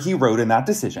whatever he wrote in that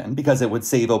decision because it would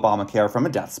save Obamacare from a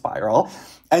death spiral.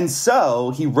 And so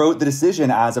he wrote the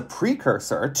decision as a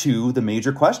precursor to the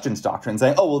major questions doctrine,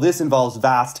 saying, oh, well, this involves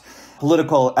vast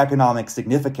political economic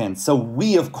significance. So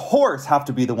we, of course, have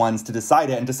to be the ones to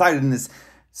decide it, and decide it in this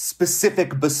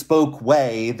specific, bespoke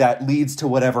way that leads to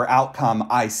whatever outcome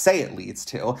I say it leads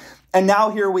to. And now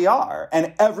here we are.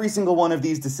 And every single one of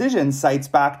these decisions cites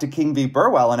back to King v.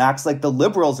 Burwell and acts like the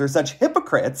liberals are such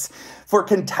hypocrites for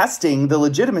contesting the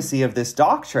legitimacy of this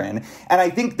doctrine. And I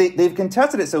think they've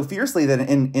contested it so fiercely that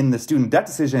in the student debt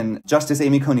decision, Justice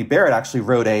Amy Coney Barrett actually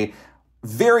wrote a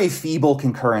very feeble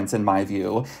concurrence, in my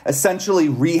view, essentially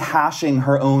rehashing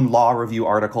her own law review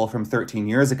article from 13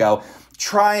 years ago,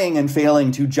 trying and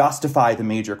failing to justify the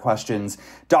major questions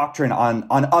doctrine on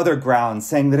other grounds,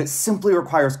 saying that it simply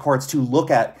requires courts to look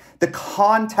at the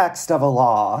context of a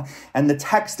law, and the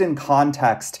text in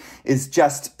context is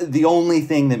just the only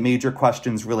thing that major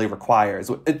questions really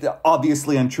requires.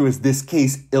 Obviously untrue as this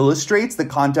case illustrates, the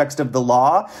context of the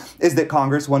law is that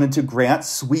Congress wanted to grant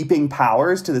sweeping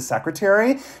powers to the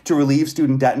secretary to relieve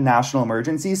student debt in national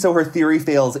emergencies. So her theory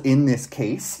fails in this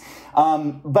case.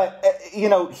 But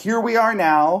here we are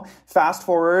now, fast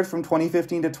forward from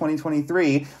 2015 to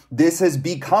 2023, this has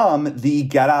become the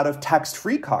get out of text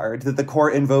free card that the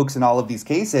court invokes in all of these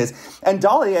cases. And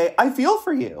Dalié, I feel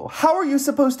for you. How are you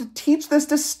supposed to teach this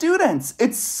to students?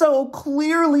 It's so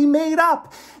clearly made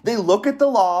up. They look at the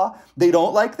law, they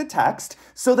don't like the text,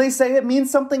 so they say it means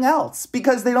something else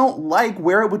because they don't like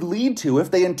where it would lead to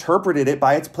if they interpreted it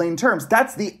by its plain terms.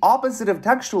 That's the opposite of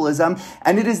textualism,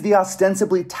 and it is the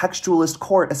ostensibly textualist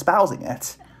court espousing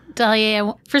it.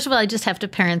 Dahlia, first of all, I just have to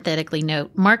parenthetically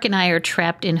note, Mark and I are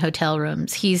trapped in hotel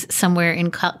rooms. He's somewhere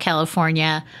in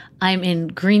California. I'm in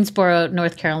Greensboro,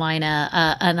 North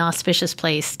Carolina, an auspicious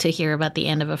place to hear about the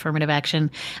end of affirmative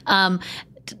action.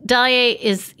 Dahlia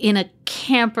is in a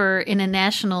camper in a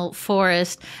national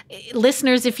forest.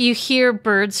 Listeners, if you hear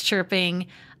birds chirping,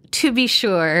 to be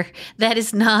sure, that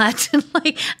is not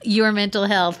like your mental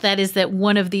health. That is that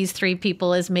one of these three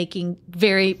people is making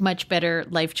very much better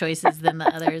life choices than the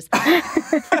others.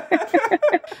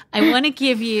 I want to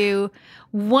give you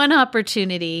one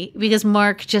opportunity because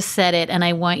Mark just said it, and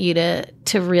I want you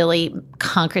to really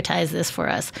concretize this for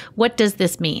us. What does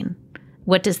this mean?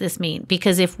 What does this mean?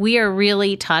 Because if we are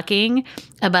really talking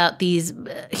about these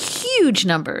huge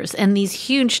numbers and these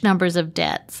huge numbers of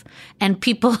debts and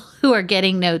people who are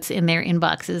getting notes in their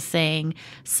inboxes saying,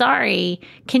 sorry,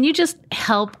 can you just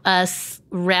help us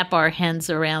wrap our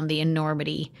hands around the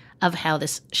enormity of how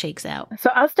this shakes out? So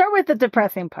I'll start with the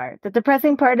depressing part. The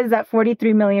depressing part is that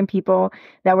 43 million people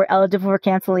that were eligible for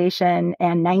cancellation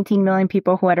and 19 million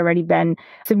people who had already been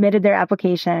submitted their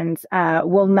applications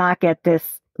will not get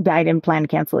this Biden plan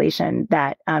cancellation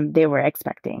that they were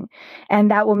expecting. And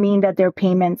that will mean that their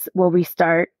payments will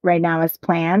restart right now as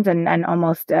planned and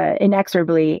almost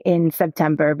inexorably in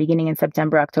September, beginning in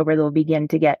September, October, they'll begin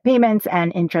to get payments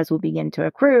and interest will begin to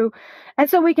accrue. And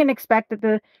so we can expect that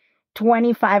the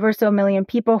 25 or so million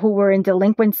people who were in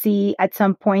delinquency at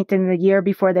some point in the year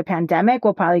before the pandemic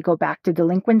will probably go back to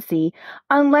delinquency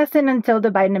unless and until the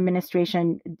Biden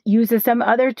administration uses some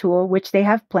other tool, which they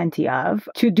have plenty of,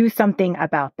 to do something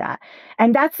about that.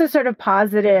 And that's the sort of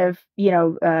positive,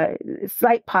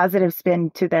 slight positive spin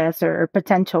to this or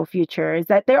potential future, is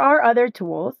that there are other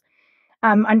tools.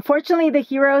 Unfortunately, the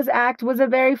HEROES Act was a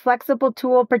very flexible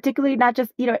tool, particularly not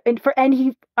just, for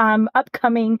any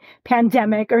upcoming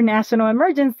pandemic or national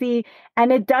emergency.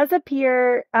 And it does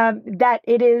appear that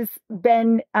it has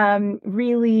been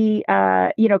really,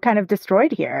 kind of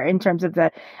destroyed here in terms of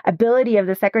the ability of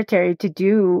the secretary to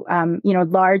do,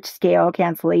 large scale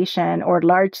cancellation or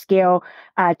large scale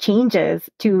changes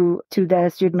to the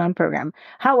student loan program.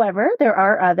 However, there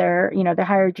are other, the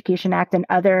Higher Education Act and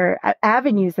other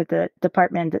avenues that the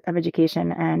Department of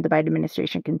Education and the Biden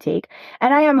administration can take.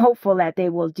 And I am hopeful that they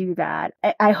will do that.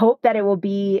 I hope that it will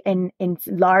be in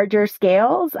larger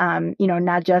scales,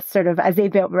 not just sort of as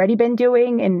they've already been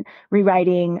doing in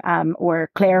rewriting or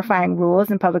clarifying rules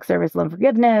in public service loan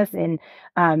forgiveness and,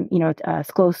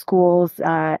 closed schools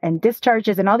and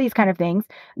discharges and all these kind of things.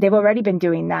 They've already been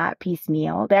doing that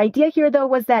piecemeal. The idea here, though,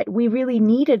 was that we really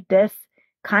needed this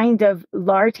kind of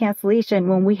large cancellation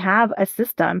when we have a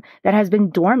system that has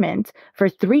been dormant for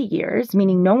 3 years,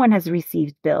 meaning no one has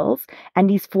received bills. And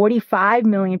these 45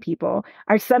 million people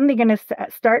are suddenly going to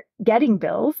start getting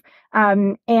bills.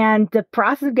 And the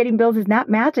process of getting bills is not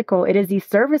magical. It is these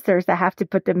servicers that have to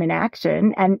put them in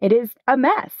action. And it is a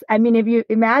mess. I mean, if you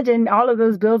imagine all of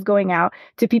those bills going out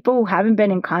to people who haven't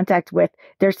been in contact with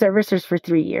their servicers for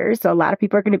 3 years. So a lot of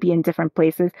people are going to be in different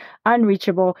places,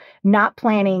 unreachable, not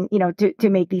planning, to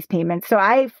make these payments. So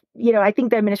I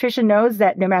think the administration knows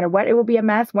that no matter what, it will be a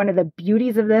mess. One of the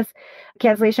beauties of this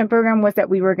cancellation program was that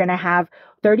we were going to have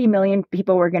 30 million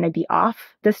people were going to be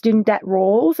off the student debt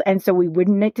rolls. And so we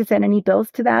wouldn't need to send any bills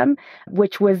to them,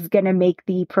 which was going to make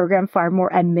the program far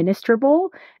more administrable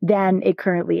than it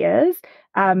currently is.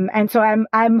 And so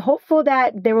I'm hopeful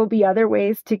that there will be other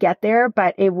ways to get there,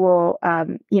 but it will,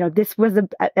 this was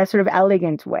a sort of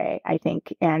elegant way, I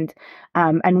think, and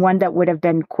one that would have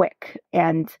been quick.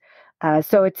 And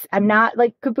so I'm not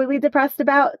completely depressed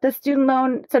about the student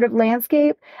loan sort of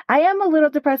landscape. I am a little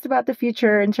depressed about the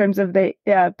future in terms of the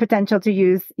potential to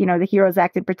use, the HEROES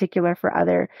Act in particular for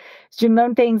other student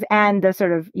loan things, and the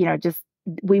sort of, just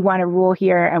we want to rule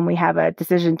here and we have a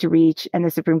decision to reach and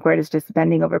the Supreme Court is just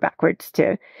bending over backwards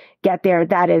to get there.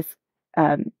 That is,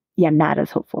 not as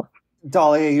hopeful.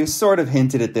 Dahlia, you sort of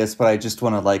hinted at this, but I just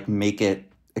want to make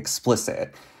it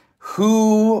explicit.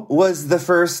 Who was the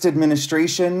first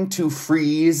administration to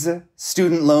freeze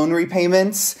student loan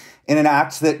repayments in an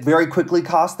act that very quickly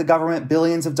cost the government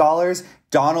billions of dollars?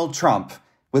 Donald Trump,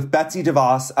 with Betsy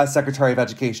DeVos as Secretary of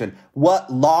Education.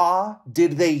 What law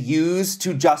did they use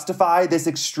to justify this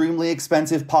extremely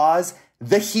expensive pause?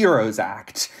 The HEROES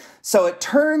Act. So it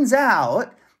turns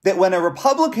out that when a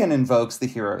Republican invokes the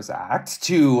HEROES Act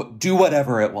to do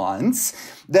whatever it wants,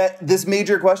 that this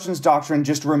major questions doctrine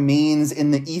just remains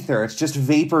in the ether. It's just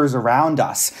vapors around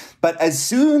us. But as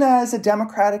soon as a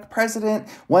Democratic president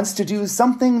wants to do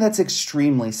something that's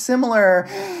extremely similar,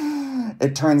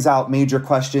 it turns out major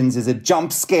questions is a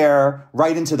jump scare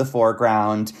right into the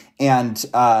foreground. And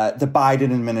the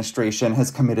Biden administration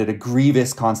has committed a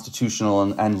grievous constitutional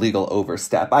and legal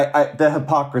overstep. The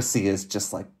hypocrisy is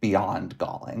just beyond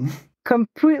galling.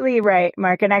 Completely right,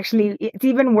 Mark. And actually, it's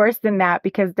even worse than that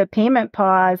because the payment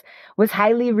pause was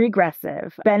highly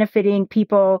regressive, benefiting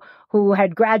people who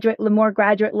had more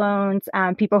graduate loans,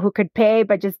 people who could pay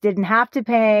but just didn't have to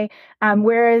pay.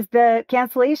 Whereas the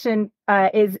cancellation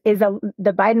the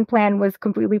Biden plan was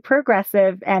completely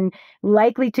progressive and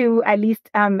likely to at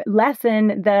least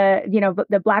lessen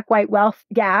the black-white wealth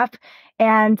gap,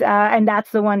 and that's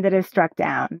the one that is struck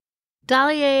down.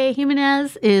 Dalié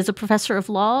Jiménez is a professor of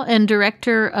law and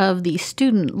director of the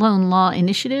Student Loan Law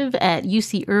Initiative at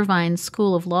UC Irvine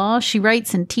School of Law. She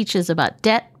writes and teaches about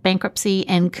debt, bankruptcy,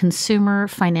 and consumer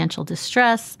financial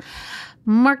distress.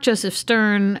 Mark Joseph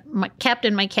Stern, my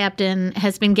captain,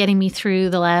 has been getting me through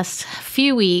the last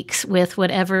few weeks with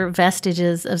whatever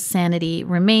vestiges of sanity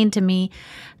remain to me.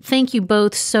 Thank you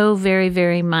both so very,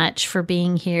 very much for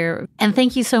being here. And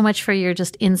thank you so much for your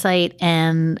just insight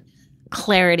and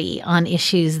clarity on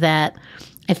issues that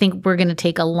I think we're going to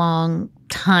take a long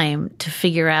time to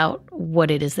figure out what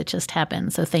it is that just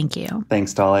happened. So thank you.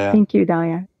 Thanks, Dahlia. Thank you,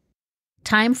 Dahlia.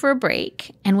 Time for a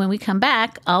break. And when we come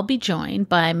back, I'll be joined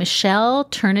by Michaele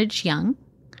Turnage Young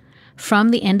from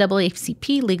the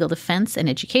NAACP Legal Defense and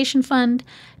Education Fund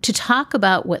to talk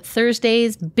about what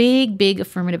Thursday's big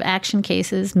affirmative action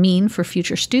cases mean for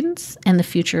future students and the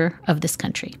future of this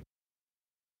country.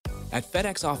 At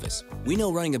FedEx Office, we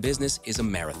know running a business is a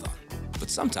marathon, but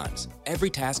sometimes every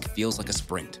task feels like a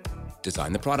sprint.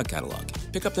 Design the product catalog,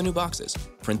 pick up the new boxes,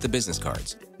 print the business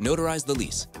cards, notarize the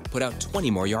lease, put out 20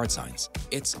 more yard signs.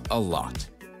 It's a lot.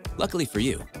 Luckily for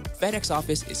you, FedEx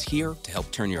Office is here to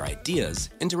help turn your ideas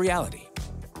into reality,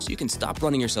 so you can stop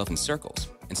running yourself in circles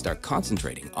and start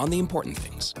concentrating on the important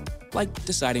things, like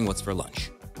deciding what's for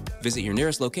lunch. Visit your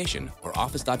nearest location or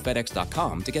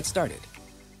office.fedex.com to get started.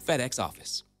 FedEx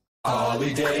Office.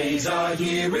 Holidays are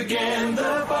here again.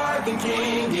 The Bargain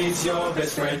King is your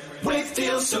best friend. With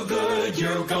deals so good,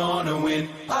 you're gonna win.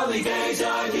 Holidays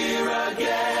are here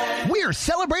again. We're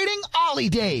celebrating Ollie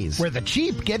Days, where the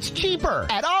cheap gets cheaper.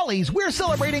 At Ollie's, we're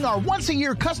celebrating our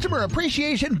once-a-year customer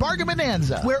appreciation bargain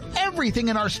bonanza, where everything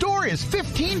in our store is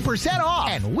 15% off.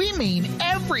 And we mean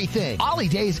everything. Ollie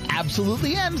Days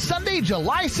absolutely ends Sunday,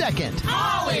 July 2nd.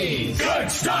 Ollie's! Good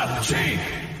stuff, cheap!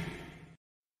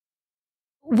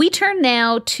 We turn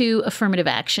now to affirmative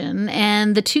action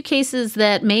and the two cases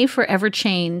that may forever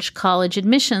change college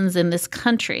admissions in this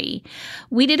country.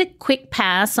 We did a quick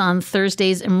pass on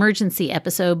Thursday's emergency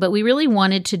episode, but we really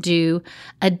wanted to do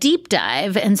a deep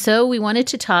dive. And so we wanted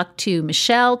to talk to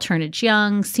Michaele Turnage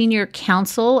Young, senior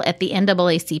counsel at the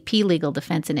NAACP Legal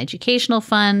Defense and Educational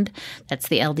Fund, that's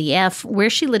the LDF, where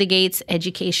she litigates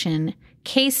education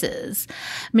cases.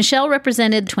 Michaele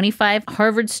represented 25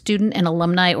 Harvard student and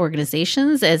alumni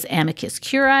organizations as amicus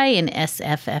curiae in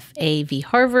SFFA v.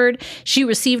 Harvard. She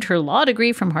received her law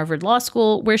degree from Harvard Law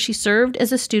School, where she served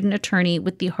as a student attorney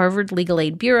with the Harvard Legal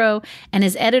Aid Bureau and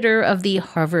is editor of the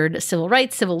Harvard Civil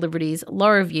Rights, Civil Liberties Law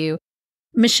Review.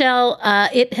 Michaele,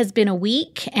 it has been a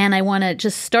week, and I want to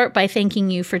just start by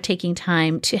thanking you for taking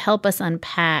time to help us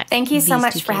unpack. Thank you so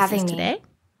much for having me today.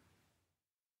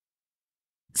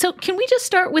 So can we just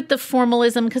start with the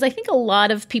formalism? Because I think a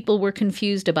lot of people were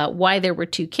confused about why there were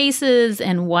two cases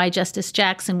and why Justice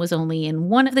Jackson was only in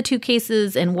one of the two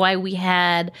cases and why we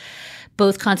had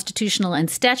both constitutional and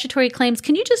statutory claims.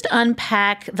 Can you just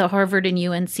unpack the Harvard and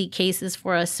UNC cases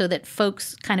for us so that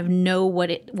folks kind of know what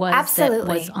it was that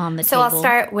was on the table? So I'll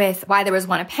start with why there was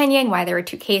one opinion, why there were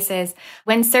two cases.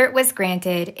 When cert was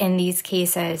granted in these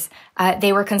cases,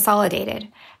 they were consolidated.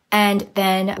 And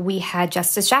then we had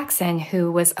Justice Jackson, who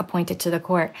was appointed to the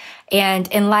court. And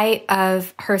in light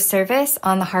of her service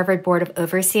on the Harvard Board of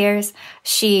Overseers,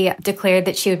 she declared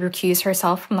that she would recuse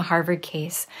herself from the Harvard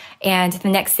case. And the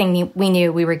next thing we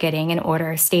knew, we were getting an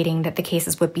order stating that the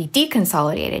cases would be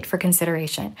deconsolidated for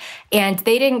consideration. And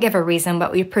they didn't give a reason,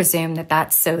 but we presume that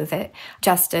that's so that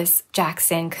Justice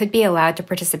Jackson could be allowed to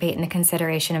participate in the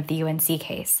consideration of the UNC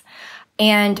case.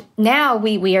 And now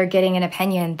we are getting an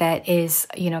opinion that is,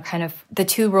 kind of the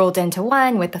two rolled into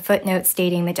one, with the footnote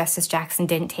stating that Justice Jackson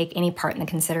didn't take any part in the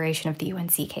consideration of the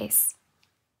UNC case.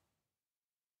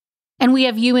 And we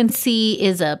have UNC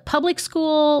is a public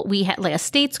school, we had like a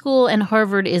state school, and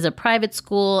Harvard is a private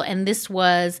school. And this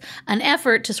was an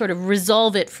effort to sort of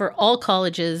resolve it for all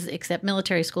colleges except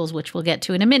military schools, which we'll get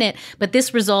to in a minute. But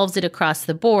this resolves it across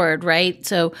the board, right?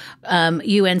 So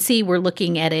UNC, we're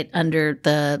looking at it under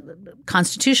the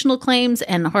constitutional claims,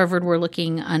 and Harvard, we're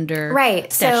looking under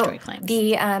statutory claims.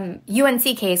 The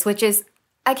UNC case, which is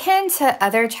akin to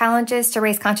other challenges to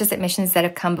race-conscious admissions that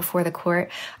have come before the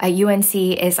court, UNC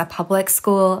is a public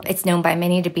school. It's known by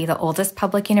many to be the oldest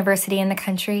public university in the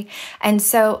country. And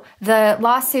so the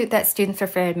lawsuit that Students for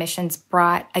Fair Admissions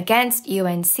brought against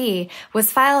UNC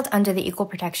was filed under the Equal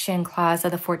Protection Clause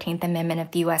of the 14th Amendment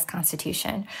of the U.S.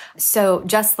 Constitution. So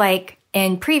just like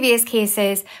in previous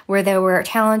cases where there were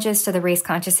challenges to the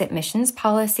race-conscious admissions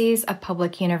policies of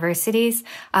public universities,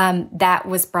 that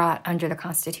was brought under the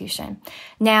Constitution.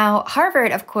 Now,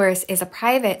 Harvard, of course, is a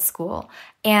private school.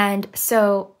 And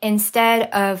so instead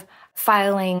of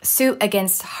filing suit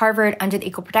against Harvard under the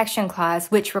Equal Protection Clause,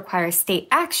 which requires state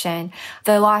action,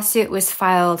 the lawsuit was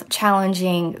filed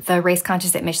challenging the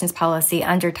race-conscious admissions policy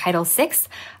under Title VI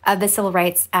of the Civil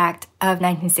Rights Act of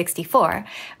 1964,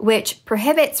 which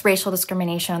prohibits racial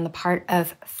discrimination on the part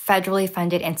of federally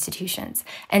funded institutions.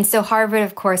 And so Harvard,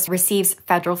 of course, receives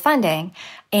federal funding,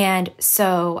 and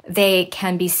so they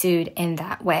can be sued in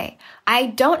that way. I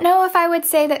don't know if I would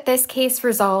say that this case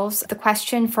resolves the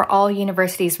question for all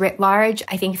universities writ large.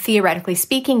 I think theoretically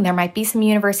speaking, there might be some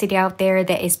university out there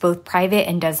that is both private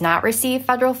and does not receive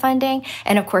federal funding.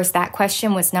 And of course, that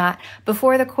question was not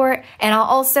before the court. And I'll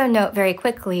also note very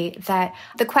quickly that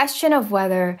the question of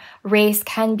whether race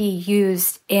can be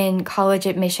used in college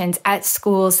admissions at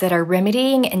schools that are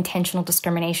remedying intentional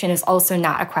discrimination is also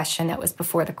not a question that was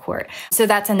before the court. So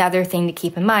that's another thing to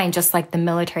keep in mind, just like the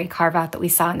military carve-out that we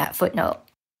saw in that footnote.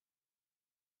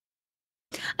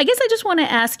 I guess I just want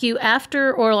to ask you,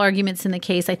 after oral arguments in the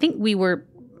case, I think we were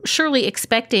surely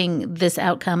expecting this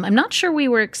outcome. I'm not sure we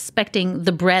were expecting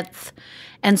the breadth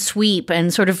and sweep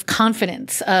and sort of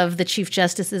confidence of the Chief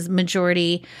Justice's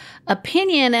majority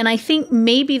opinion. And I think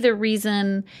maybe the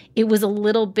reason it was a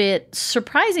little bit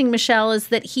surprising, Michaele, is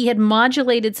that he had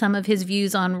modulated some of his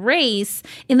views on race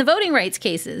in the voting rights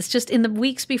cases. Just in the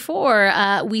weeks before,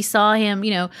 we saw him,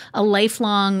 a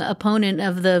lifelong opponent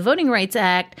of the Voting Rights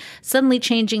Act, suddenly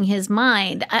changing his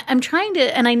mind. I'm trying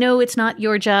to, and I know it's not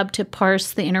your job to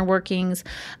parse the inner workings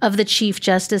of the Chief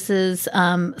Justice's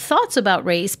thoughts about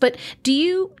race, but do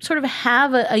you sort of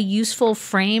have a useful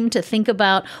frame to think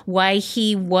about why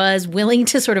he was willing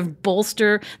to sort of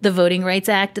bolster the Voting Rights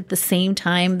Act at the same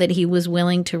time that he was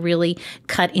willing to really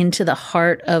cut into the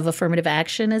heart of affirmative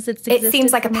action as it's existed? It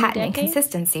seems like a patent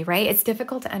inconsistency, right? It's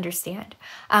difficult to understand.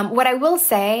 What I will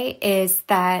say is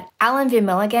that Allen v.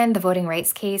 Milligan, the voting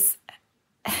rights case,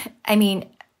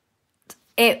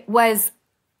 it was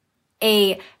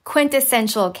a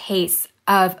quintessential case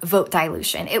of vote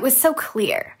dilution. It was so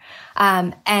clear.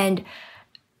 And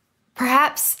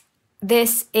perhaps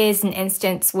this is an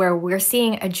instance where we're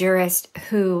seeing a jurist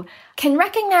who can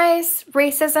recognize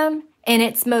racism in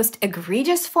its most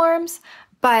egregious forms,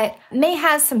 but may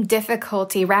have some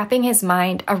difficulty wrapping his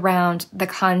mind around the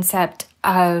concept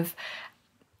of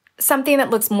something that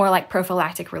looks more like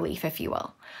prophylactic relief, if you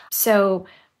will. So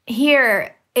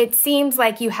here, it seems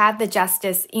like you have the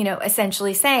justice,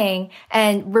 essentially saying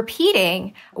and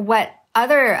repeating what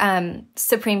other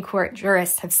Supreme Court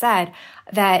jurists have said,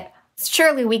 that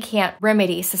surely we can't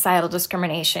remedy societal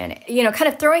discrimination, kind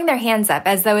of throwing their hands up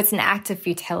as though it's an act of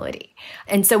futility.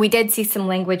 And so we did see some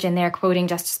language in there quoting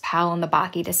Justice Powell in the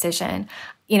Bakke decision,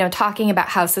 talking about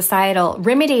how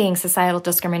remedying societal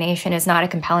discrimination is not a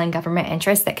compelling government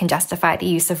interest that can justify the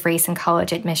use of race in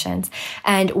college admissions.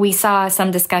 And we saw some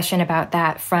discussion about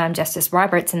that from Justice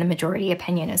Roberts in the majority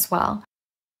opinion as well.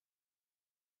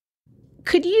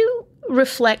 Could you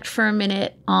reflect for a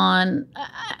minute on,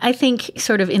 I think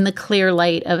sort of in the clear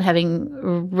light of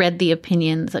having read the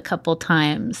opinions a couple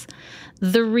times,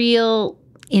 the real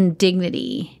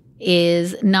indignity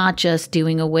is not just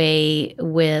doing away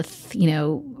with,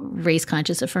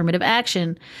 race-conscious affirmative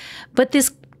action, but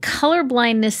this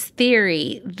colorblindness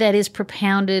theory that is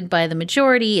propounded by the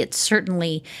majority. It's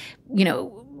certainly,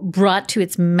 brought to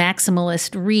its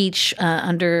maximalist reach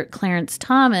under Clarence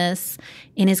Thomas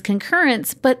in his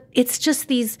concurrence, but it's just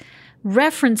these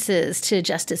references to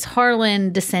Justice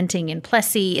Harlan dissenting in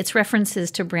Plessy. It's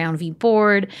references to Brown v.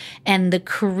 Board and the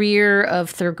career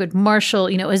of Thurgood Marshall,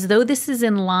 as though this is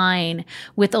in line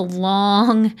with a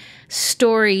long,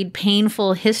 storied,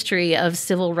 painful history of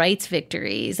civil rights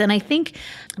victories. And I think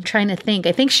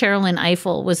Sherilyn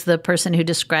Ifill was the person who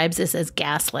describes this as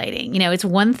gaslighting. It's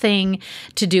one thing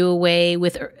to do away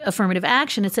with affirmative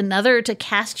action. It's another to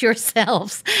cast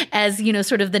yourselves as,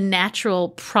 sort of the natural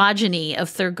progeny of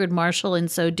Thurgood Marshall in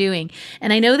so doing.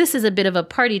 And I know this is a bit of a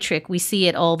party trick. We see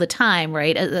it all the time,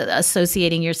 right?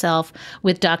 Associating yourself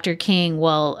with Dr. King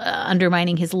while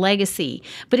undermining his legacy.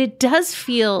 But it does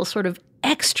feel sort of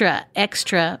extra,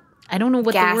 I don't know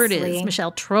what the word is,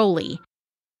 Michaele, trolly.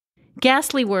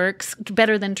 Ghastly works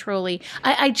better than trolly.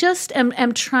 I just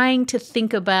am trying to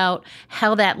think about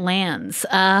how that lands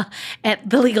at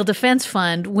the Legal Defense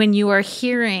Fund when you are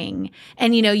hearing,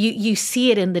 and you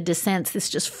see it in the dissents, this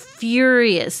just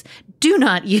furious, do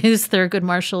not use Thurgood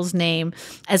Marshall's name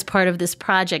as part of this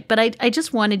project. But I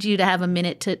just wanted you to have a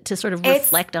minute to sort of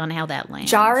reflect on how that lands.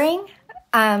 Jarring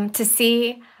to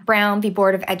see Brown v.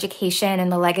 Board of Education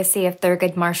and the legacy of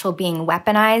Thurgood Marshall being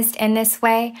weaponized in this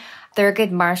way.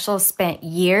 Thurgood Marshall spent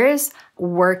years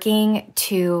working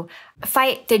to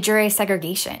fight de jure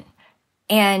segregation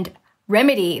and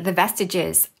remedy the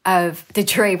vestiges of de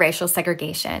jure racial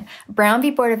segregation. Brown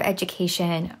v. Board of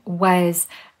Education was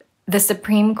the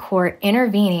Supreme Court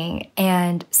intervening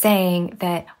and saying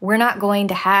that we're not going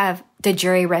to have de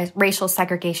jure racial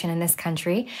segregation in this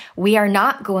country. We are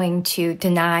not going to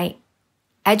deny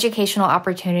educational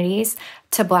opportunities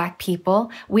to Black people.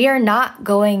 We are not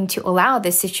going to allow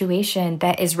this situation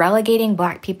that is relegating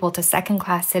Black people to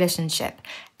second-class citizenship.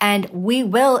 And we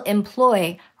will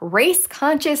employ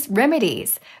race-conscious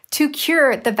remedies to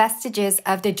cure the vestiges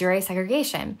of de jure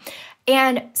segregation.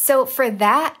 And so for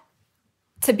that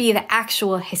to be the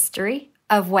actual history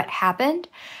of what happened,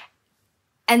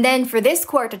 and then for this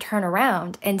court to turn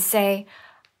around and say,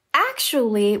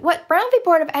 actually, what Brown v.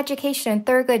 Board of Education and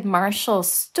Thurgood Marshall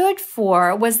stood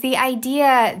for was the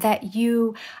idea that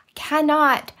you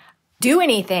cannot do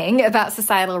anything about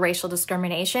societal racial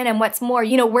discrimination. And what's more,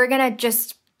 we're going to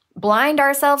just blind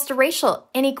ourselves to racial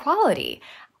inequality.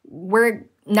 We're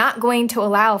not going to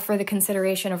allow for the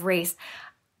consideration of race.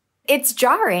 It's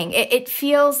jarring. It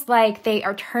feels like they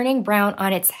are turning Brown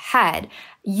on its head,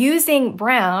 using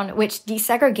Brown, which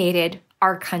desegregated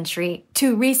our country,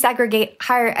 to resegregate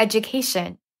higher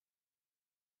education.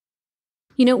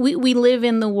 You know, we live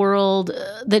in the world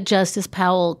that Justice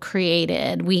Powell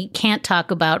created. We can't talk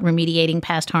about remediating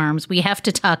past harms. We have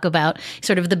to talk about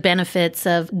sort of the benefits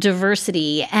of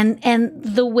diversity and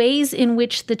the ways in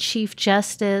which the Chief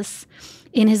Justice,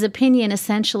 in his opinion,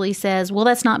 essentially says, well,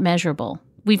 that's not measurable.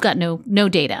 We've got no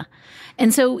data.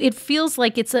 And so it feels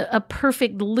like it's a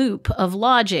perfect loop of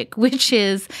logic, which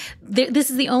is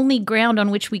this is the only ground on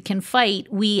which we can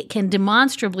fight. We can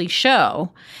demonstrably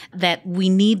show that we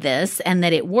need this and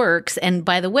that it works. And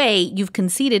by the way, you've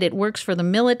conceded it works for the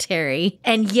military,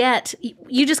 and yet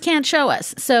you just can't show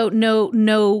us. So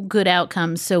no good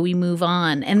outcomes. So we move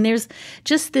on. And there's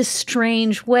just this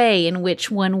strange way in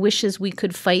which one wishes we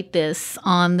could fight this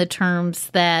on the terms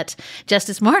that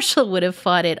Justice Marshall would have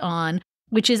fought it on,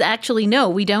 which is actually, no,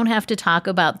 we don't have to talk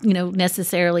about,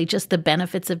 necessarily just the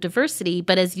benefits of diversity.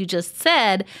 But as you just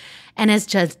said, and as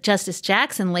Justice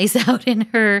Jackson lays out in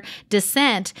her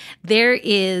dissent, there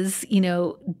is,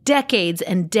 decades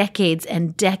and decades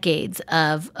and decades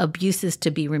of abuses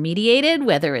to be remediated,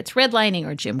 whether it's redlining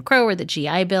or Jim Crow or the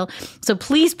GI Bill. So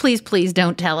please, please, please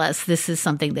don't tell us this is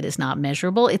something that is not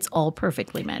measurable. It's all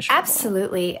perfectly measurable.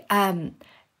 Absolutely.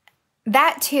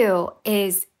 That, too,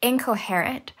 is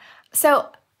incoherent. So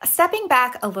stepping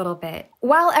back a little bit,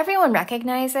 while everyone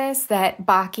recognizes that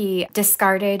Bakke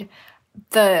discarded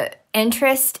the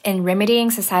interest in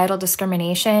remedying societal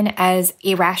discrimination as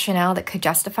a rationale that could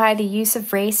justify the use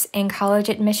of race in college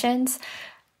admissions,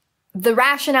 the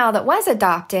rationale that was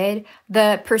adopted,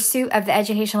 the pursuit of the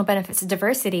educational benefits of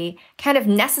diversity, kind of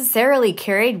necessarily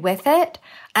carried with it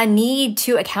a need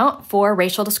to account for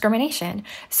racial discrimination.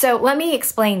 So let me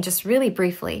explain just really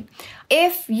briefly.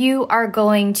 If you are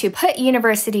going to put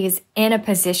universities in a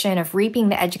position of reaping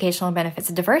the educational benefits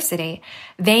of diversity,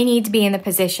 they need to be in the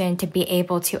position to be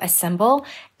able to assemble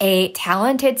a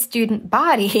talented student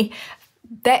body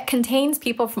that contains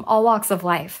people from all walks of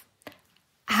life.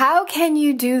 How can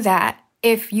you do that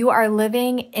if you are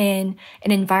living in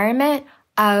an environment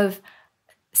of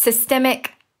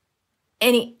systemic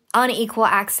unequal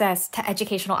access to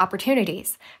educational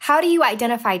opportunities? How do you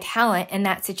identify talent in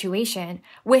that situation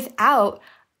without,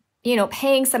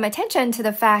 paying some attention to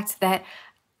the fact that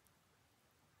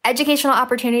educational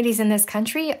opportunities in this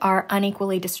country are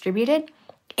unequally distributed,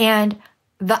 and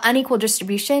the unequal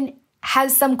distribution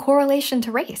has some correlation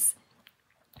to race?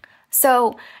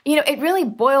 So, it really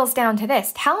boils down to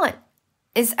this. Talent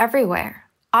is everywhere.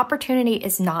 Opportunity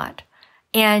is not.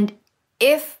 And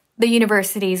if the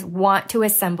universities want to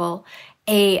assemble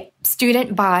a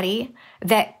student body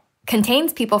that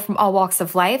contains people from all walks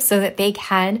of life so that they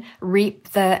can reap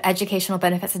the educational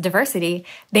benefits of diversity,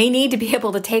 they need to be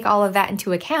able to take all of that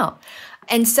into account.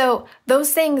 And so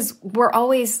those things were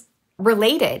always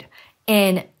related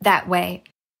in that way.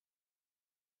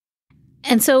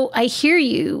 And so I hear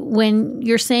you when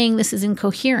you're saying this is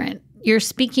incoherent. You're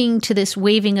speaking to this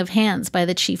waving of hands by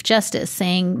the Chief Justice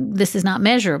saying this is not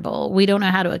measurable. We don't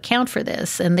know how to account for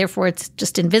this, and therefore it's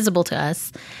just invisible to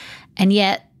us. And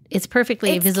yet it's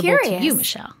perfectly visible to you,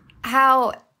 Michele.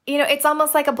 How, it's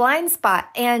almost like a blind spot.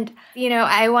 And,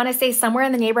 I want to say somewhere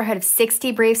in the neighborhood of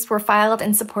 60 briefs were filed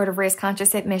in support of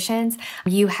race-conscious admissions.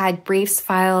 You had briefs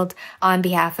filed on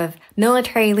behalf of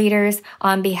military leaders,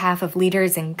 on behalf of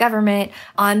leaders in government,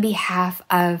 on behalf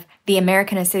of the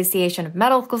American Association of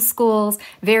Medical Schools,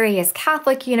 various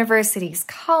Catholic universities,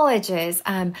 colleges,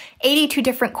 82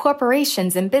 different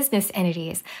corporations and business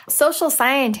entities, social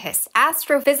scientists,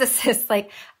 astrophysicists,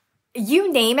 like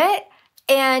you name it.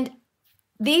 And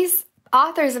these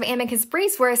authors of amicus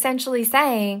briefs were essentially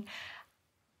saying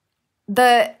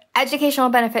the educational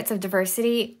benefits of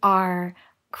diversity are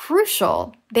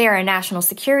crucial. They are a national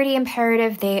security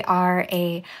imperative. They are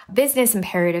a business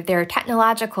imperative. They're a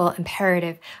technological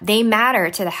imperative. They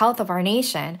matter to the health of our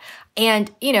nation.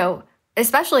 And,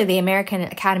 especially the American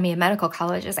Academy of Medical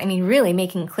Colleges, really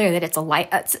making clear that it's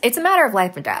a matter of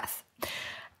life and death.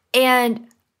 And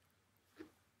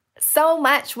so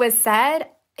much was said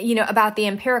about the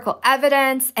empirical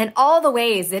evidence and all the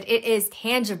ways that it is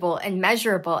tangible and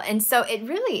measurable. And so it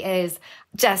really is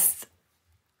just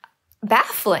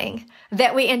baffling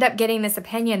that we end up getting this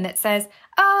opinion that says,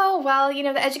 oh, well,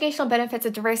 the educational benefits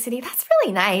of diversity, that's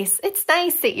really nice. It's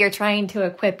nice that you're trying to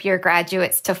equip your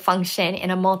graduates to function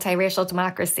in a multiracial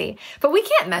democracy, but we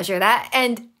can't measure that.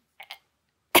 And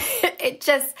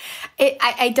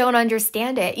I don't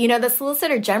understand it. You know, the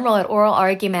Solicitor General at oral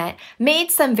argument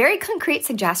made some very concrete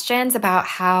suggestions about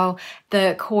how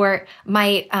the court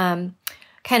might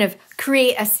kind of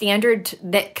create a standard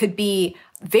that could be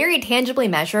very tangibly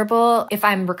measurable. If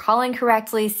I'm recalling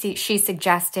correctly, she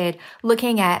suggested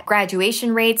looking at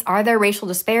graduation rates. Are there racial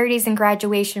disparities in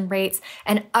graduation rates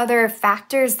and other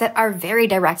factors that are very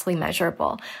directly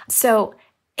measurable? So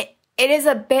it is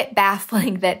a bit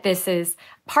baffling that this is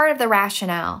part of the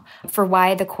rationale for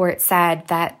why the court said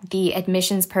that the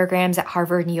admissions programs at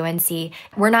Harvard and UNC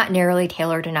were not narrowly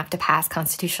tailored enough to pass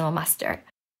constitutional muster.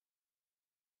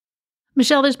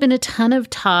 Michelle, there's been a ton of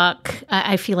talk.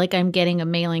 I feel like I'm getting a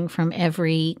mailing from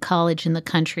every college in the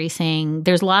country saying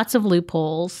there's lots of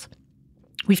loopholes.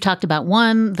 We've talked about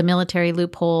one, the military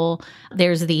loophole.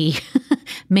 There's the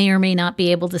may or may not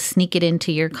be able to sneak it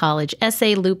into your college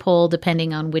essay loophole,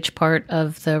 depending on which part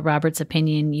of the Roberts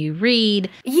opinion you read.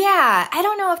 Yeah, I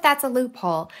don't know if that's a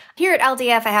loophole. Here at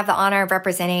LDF, I have the honor of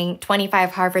representing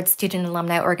 25 Harvard student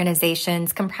alumni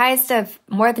organizations comprised of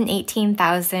more than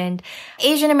 18,000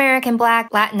 Asian American,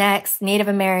 Black, Latinx, Native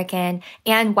American,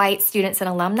 and white students and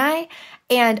alumni.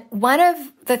 And one of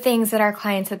the things that our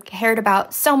clients have cared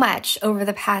about so much over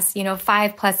the past,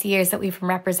 5+ years that we've been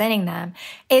representing them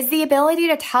is the ability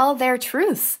to tell their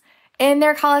truth in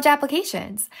their college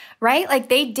applications, right? Like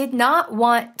they did not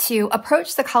want to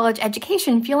approach the college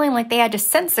education feeling like they had to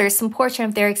censor some portion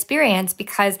of their experience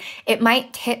because it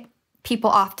might tip people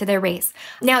off to their race.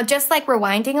 Now, just like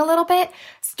rewinding a little bit,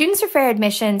 Students for Fair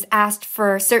Admissions asked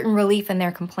for certain relief in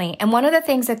their complaint. And one of the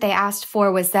things that they asked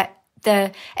for was that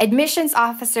the admissions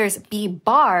officers be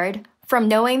barred from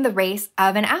knowing the race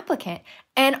of an applicant.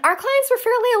 And our clients were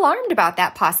fairly alarmed about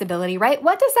that possibility, right?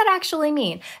 What does that actually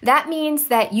mean? That means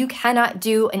that you cannot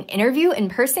do an interview in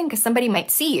person because somebody might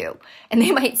see you and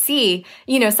they might see,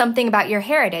 something about your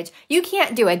heritage. You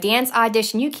can't do a dance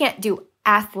audition. You can't do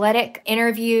athletic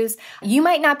interviews. You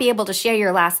might not be able to share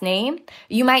your last name.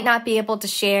 You might not be able to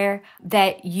share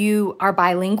that you are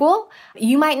bilingual.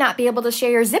 You might not be able to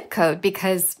share your zip code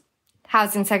because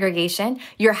housing segregation,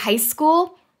 your high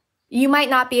school, you might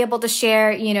not be able to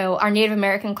share, our Native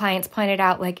American clients pointed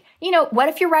out, what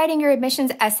if you're writing your admissions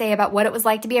essay about what it was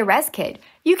like to be a res kid?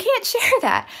 You can't share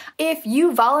that. If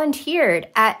you volunteered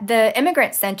at the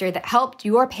immigrant center that helped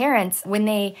your parents when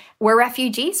they were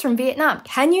refugees from Vietnam,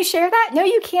 can you share that? No,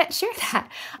 you can't share that.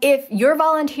 If your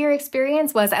volunteer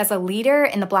experience was as a leader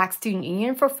in the Black Student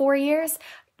Union for 4 years,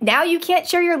 now you can't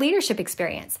share your leadership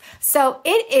experience. So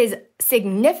it is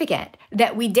significant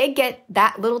that we did get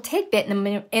that little tidbit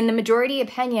in the majority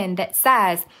opinion that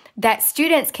says that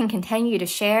students can continue to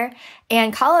share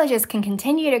and colleges can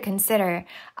continue to consider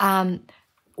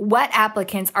what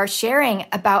applicants are sharing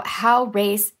about how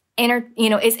race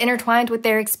is intertwined with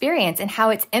their experience and how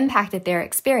it's impacted their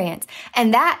experience.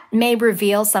 And that may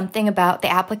reveal something about the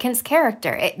applicant's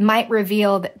character. It might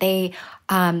reveal that they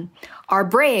are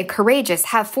brave, courageous,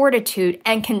 have fortitude,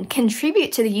 and can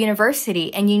contribute to the university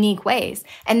in unique ways.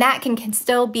 And that can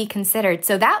still be considered.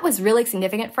 So that was really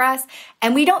significant for us.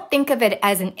 And we don't think of it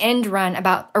as an end run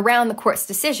around the court's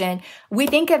decision. We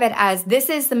think of it as this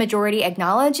is the majority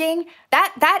acknowledging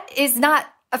that is not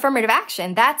affirmative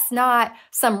action. That's not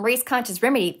some race-conscious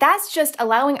remedy. That's just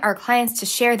allowing our clients to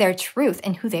share their truth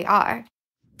and who they are.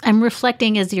 I'm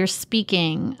reflecting as you're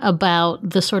speaking about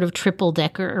the sort of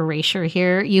triple-decker erasure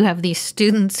here. You have these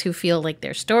students who feel like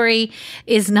their story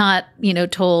is not,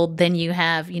 told. Then you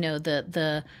have,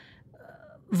 the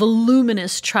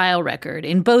voluminous trial record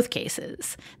in both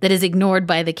cases that is ignored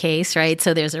by the case, right?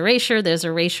 So there's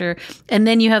erasure. And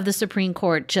then you have the Supreme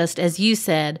Court, just as you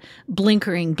said,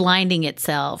 blinding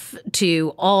itself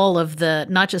to all of the,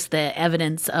 not just the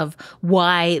evidence of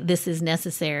why this is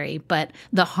necessary, but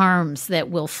the harms that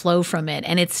will flow from it.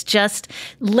 And it's just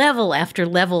level after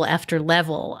level after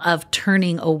level of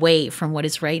turning away from what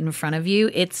is right in front of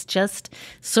you. It's just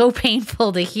so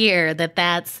painful to hear that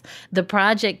that's the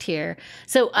project here.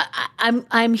 So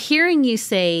I'm hearing you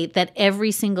say that every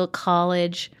single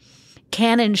college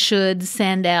can and should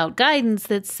send out guidance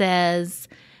that says,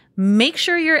 make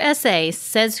sure your essay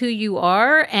says who you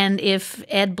are, and if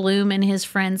Ed Blum and his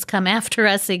friends come after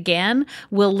us again,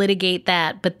 we'll litigate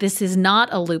that. But this is not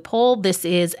a loophole. This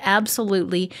is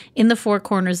absolutely in the four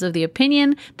corners of the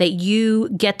opinion that you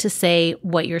get to say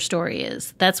what your story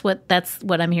is. That's what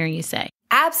I'm hearing you say.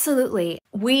 Absolutely.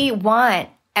 We want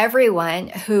everyone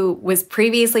who was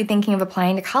previously thinking of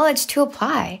applying to college to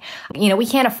apply. We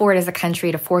can't afford as a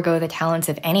country to forego the talents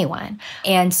of anyone.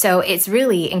 And so it's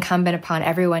really incumbent upon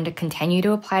everyone to continue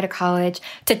to apply to college,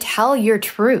 to tell your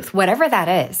truth, whatever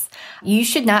that is. You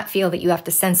should not feel that you have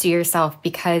to censor yourself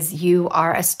because you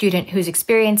are a student whose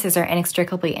experiences are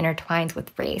inextricably intertwined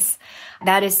with race.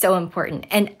 That is so important.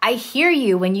 And I hear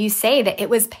you when you say that it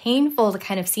was painful to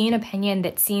kind of see an opinion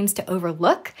that seems to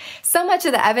overlook so much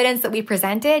of the evidence that we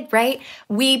presented, right?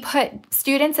 We put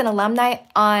students and alumni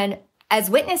on as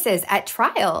witnesses at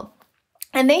trial,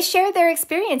 and they shared their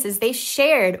experiences. They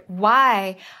shared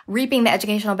why reaping the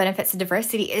educational benefits of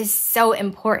diversity is so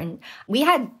important. We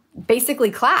had basically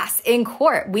class in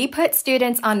court. We put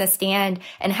students on the stand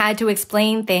and had to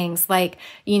explain things like,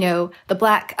 the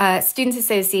Black Students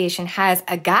Association has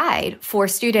a guide for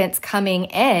students coming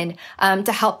in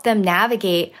to help them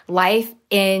navigate life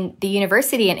in the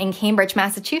university and in Cambridge,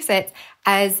 Massachusetts,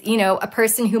 as, a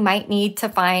person who might need to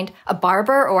find a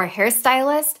barber or a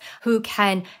hairstylist who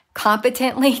can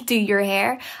competently do your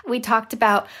hair. We talked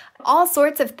about all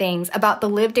sorts of things about the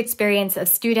lived experience of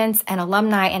students and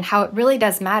alumni and how it really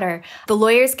does matter. The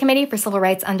Lawyers Committee for Civil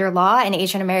Rights Under Law and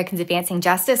Asian Americans Advancing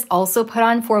Justice also put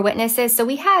on 4 witnesses. So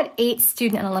we had 8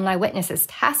 student and alumni witnesses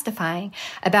testifying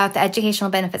about the educational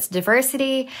benefits of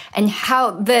diversity and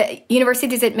how the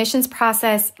university's admissions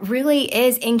process really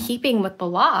is in keeping with the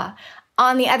law.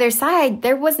 On the other side,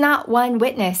 there was not one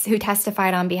witness who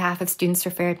testified on behalf of Students for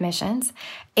Fair Admissions.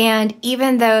 And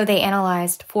even though they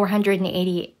analyzed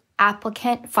 480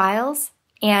 applicant files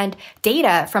and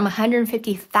data from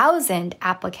 150,000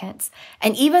 applicants,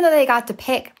 and even though they got to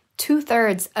pick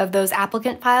 2/3 of those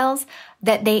applicant files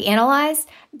that they analyzed,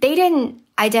 they didn't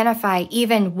identify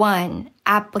even one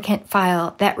applicant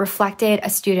file that reflected a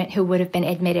student who would have been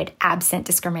admitted absent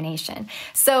discrimination.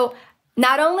 So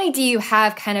not only do you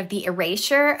have kind of the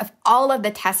erasure of all of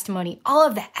the testimony, all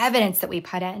of the evidence that we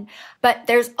put in, but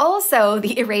there's also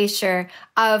the erasure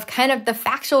of kind of the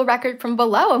factual record from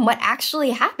below and what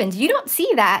actually happened. You don't see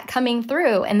that coming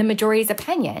through in the majority's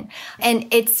opinion. And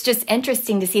it's just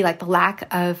interesting to see like the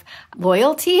lack of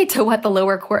loyalty to what the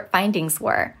lower court findings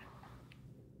were.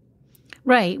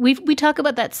 Right. We talk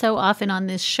about that so often on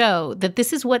this show, that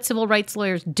this is what civil rights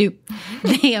lawyers do.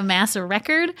 They amass a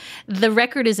record. The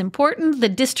record is important. The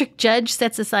district judge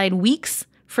sets aside weeks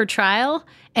for trial.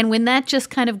 And when that just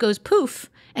kind of goes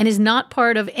poof and is not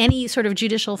part of any sort of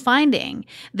judicial finding,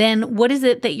 then what is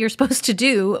it that you're supposed to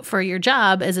do for your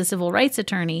job as a civil rights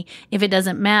attorney if it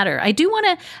doesn't matter? I do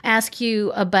want to ask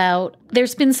you about,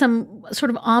 there's been some sort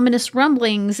of ominous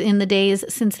rumblings in the days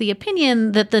since the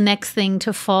opinion that the next thing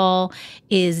to fall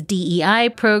is DEI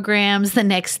programs. The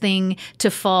next thing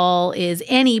to fall is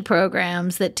any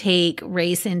programs that take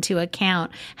race into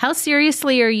account. How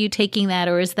seriously are you taking that,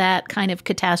 or is that kind of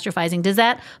catastrophizing? Does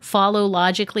that follow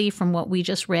logically from what we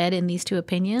just read in these 2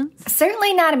 opinions?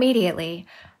 Certainly not immediately.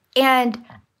 And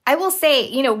I will say,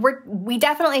 we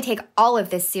definitely take all of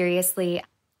this seriously.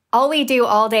 All we do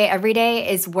all day, every day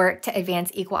is work to advance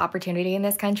equal opportunity in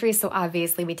this country. So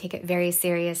obviously we take it very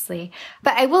seriously.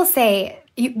 But I will say,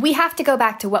 we have to go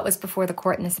back to what was before the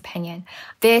court in this opinion.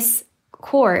 This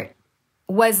court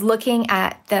was looking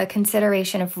at the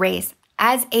consideration of race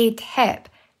as a tip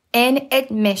in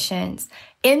admissions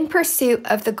in pursuit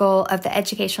of the goal of the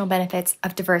educational benefits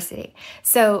of diversity.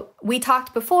 So we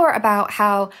talked before about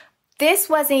how this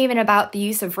wasn't even about the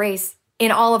use of race in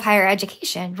all of higher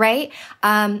education, right?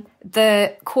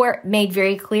 The court made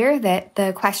very clear that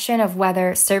the question of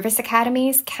whether service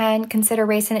academies can consider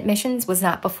race in admissions was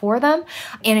not before them.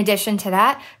 In addition to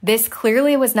that, this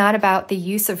clearly was not about the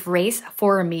use of race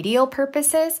for remedial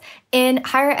purposes in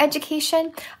higher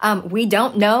education. We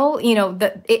don't know,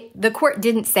 the court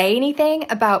didn't say anything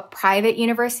about private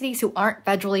universities who aren't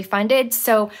federally funded.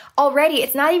 So already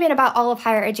it's not even about all of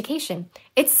higher education.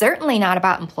 It's certainly not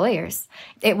about employers.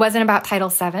 It wasn't about Title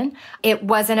VII. It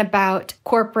wasn't about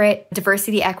corporate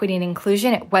diversity, equity, and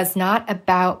inclusion. It was not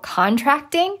about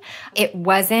contracting. It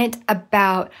wasn't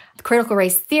about critical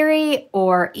race theory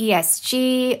or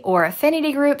ESG or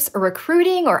affinity groups or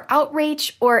recruiting or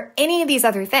outreach or any of these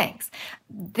other things.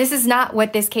 This is not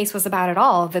what this case was about at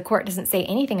all. The court doesn't say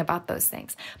anything about those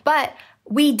things. But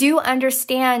we do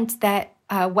understand that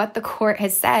what the court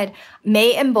has said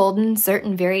may embolden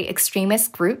certain very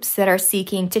extremist groups that are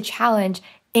seeking to challenge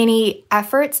any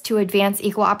efforts to advance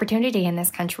equal opportunity in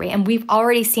this country. And we've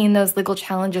already seen those legal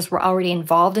challenges. We're already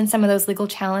involved in some of those legal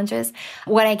challenges.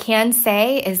 What I can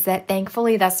say is that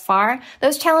thankfully thus far,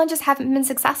 those challenges haven't been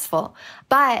successful.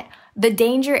 But the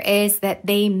danger is that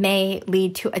they may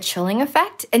lead to a chilling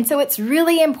effect. And so it's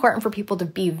really important for people to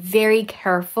be very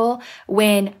careful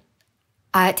when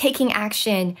taking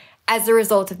action as a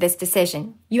result of this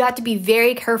decision. You have to be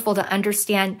very careful to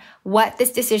understand what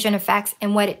this decision affects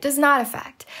and what it does not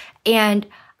affect, and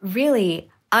really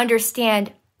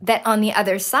understand that on the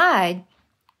other side,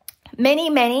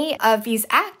 many of these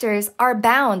actors are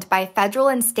bound by federal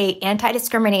and state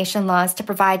anti-discrimination laws to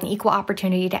provide an equal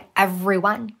opportunity to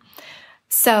everyone.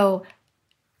 So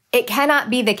it cannot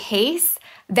be the case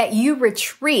that you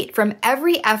retreat from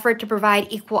every effort to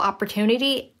provide equal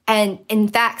opportunity and, in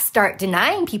fact, start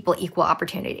denying people equal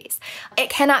opportunities. It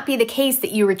cannot be the case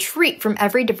that you retreat from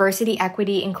every diversity,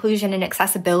 equity, inclusion, and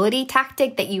accessibility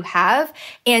tactic that you have,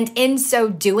 and in so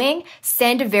doing,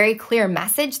 send a very clear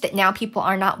message that now people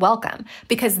are not welcome,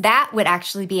 because that would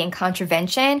actually be in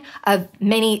contravention of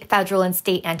many federal and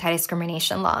state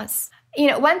anti-discrimination laws.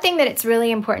 One thing that it's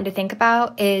really important to think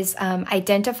about is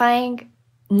identifying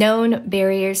known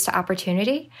barriers to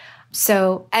opportunity.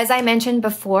 So, as I mentioned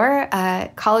before,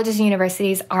 colleges and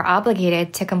universities are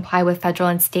obligated to comply with federal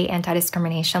and state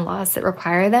anti-discrimination laws that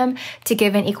require them to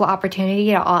give an equal opportunity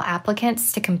to all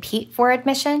applicants to compete for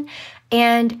admission.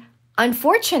 And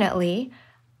unfortunately,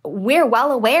 we're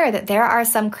well aware that there are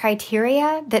some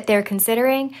criteria that they're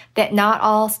considering that not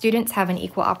all students have an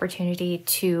equal opportunity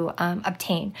to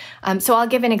obtain. So I'll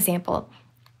give an example.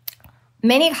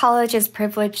 Many colleges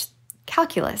privilege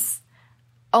calculus.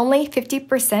 Only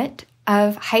 50%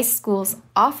 of high schools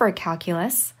offer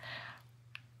calculus.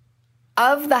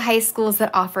 Of the high schools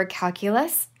that offer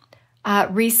calculus,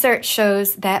 research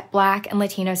shows that Black and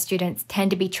Latino students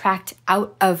tend to be tracked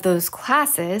out of those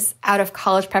classes, out of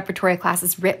college preparatory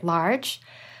classes writ large.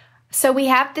 So we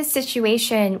have this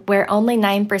situation where only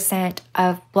 9%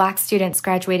 of Black students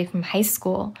graduating from high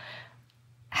school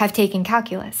have taken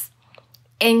calculus,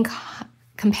 in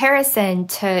comparison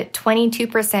to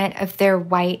 22% of their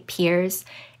white peers,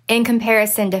 in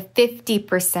comparison to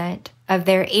 50% of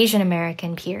their Asian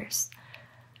American peers.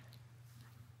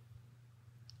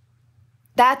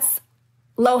 That's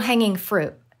low-hanging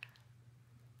fruit.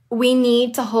 We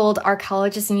need to hold our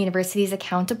colleges and universities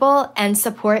accountable and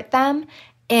support them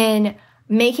in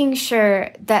making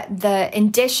sure that the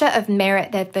indicia of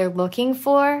merit that they're looking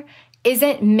for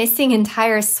isn't missing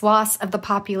entire swaths of the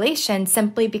population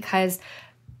simply because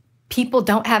people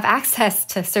don't have access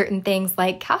to certain things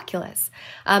like calculus.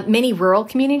 Many rural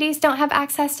communities don't have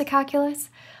access to calculus.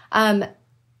 And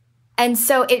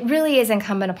so it really is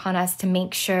incumbent upon us to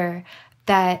make sure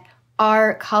that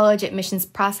our college admissions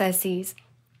processes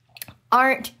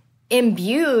aren't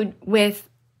imbued with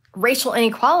racial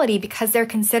inequality because they're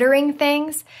considering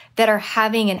things that are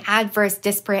having an adverse,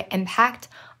 disparate impact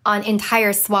on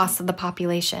entire swaths of the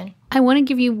population. I want to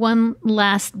give you one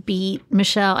last beat,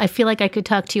 Michelle. I feel like I could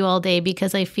talk to you all day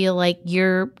because I feel like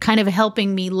you're kind of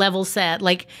helping me level set,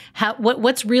 like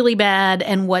what's really bad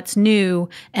and what's new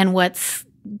and what's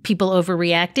people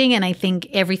overreacting. And I think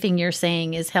everything you're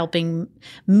saying is helping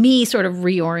me sort of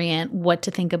reorient what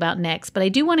to think about next. But I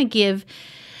do want to give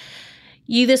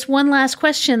you this one last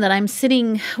question that I'm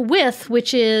sitting with,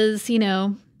 which is,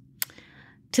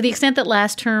 to the extent that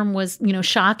last term was,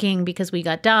 shocking because we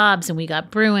got Dobbs and we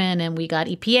got Bruin and we got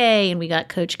EPA and we got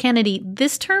Coach Kennedy,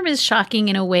 this term is shocking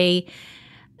in a way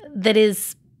that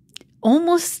is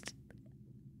almost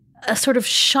a sort of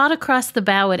shot across the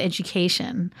bow at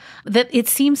education. That it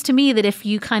seems to me that if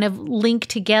you kind of link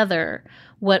together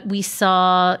what we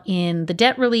saw in the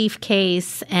debt relief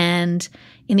case and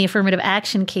in the affirmative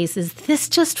action cases, this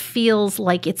just feels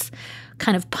like it's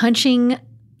kind of punching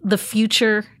the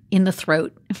future in the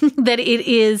throat, that it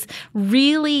is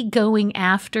really going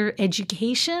after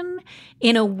education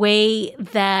in a way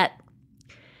that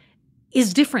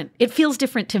is different. It feels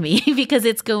different to me because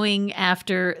it's going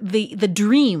after the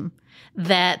dream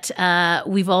that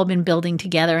we've all been building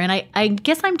together. And I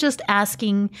guess I'm just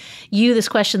asking you this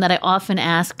question that I often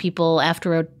ask people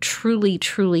after a truly,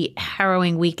 truly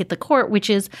harrowing week at the court, which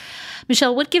is,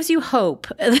 Michelle, what gives you hope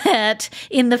that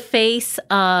in the face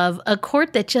of a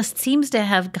court that just seems to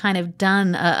have kind of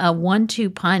done a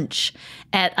 1-2 punch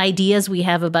at ideas we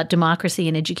have about democracy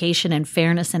and education and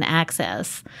fairness and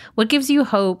access, what gives you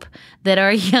hope that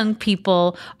our young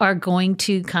people are going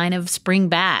to kind of spring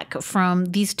back from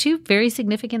these two very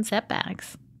significant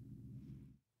setbacks?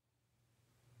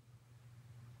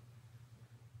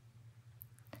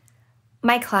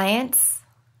 My clients,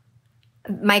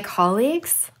 my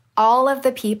colleagues, all of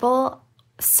the people,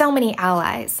 so many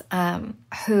allies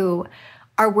who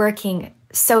are working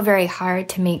so very hard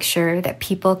to make sure that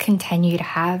people continue to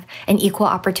have an equal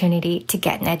opportunity to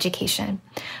get an education.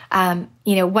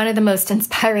 One of the most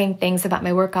inspiring things about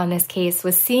my work on this case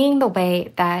was seeing the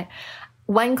way that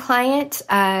one client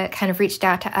kind of reached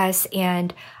out to us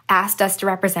and asked us to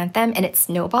represent them, and it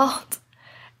snowballed.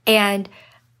 And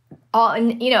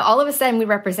all of a sudden we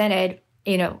represented,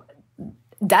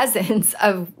 dozens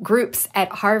of groups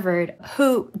at Harvard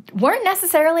who weren't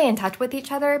necessarily in touch with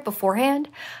each other beforehand,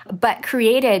 but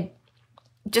created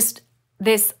just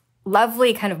this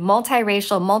lovely kind of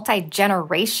multiracial,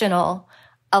 multi-generational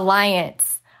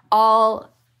alliance, all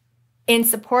in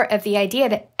support of the idea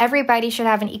that everybody should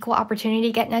have an equal opportunity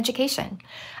to get an education.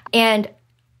 And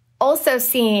also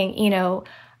seeing,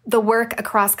 the work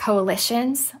across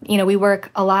coalitions. We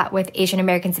work a lot with Asian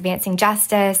Americans Advancing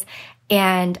Justice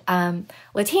and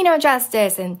Latino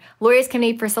Justice and Lawyers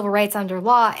Committee for Civil Rights Under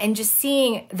Law, and just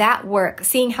seeing that work,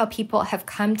 seeing how people have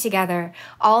come together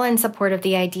all in support of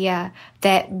the idea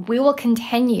that we will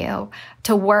continue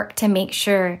to work to make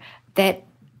sure that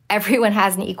everyone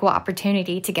has an equal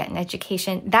opportunity to get an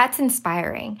education. That's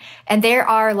inspiring. And there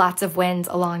are lots of wins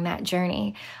along that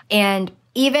journey. And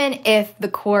even if the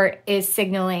court is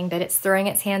signaling that it's throwing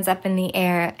its hands up in the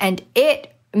air and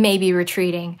it may be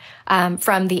retreating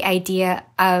from the idea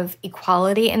of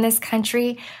equality in this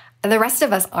country, the rest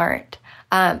of us aren't.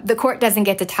 The court doesn't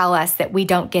get to tell us that we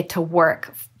don't get to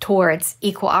work towards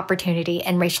equal opportunity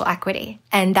and racial equity.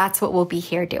 And that's what we'll be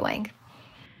here doing.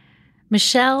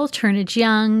 Michaele Turnage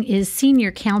Young is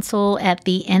senior counsel at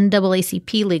the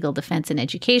NAACP Legal Defense and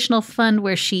Educational Fund,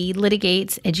 where she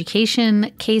litigates education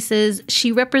cases.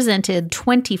 She represented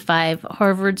 25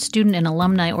 Harvard student and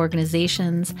alumni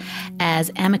organizations as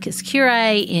amicus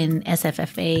curiae in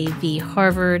SFFA v.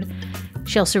 Harvard.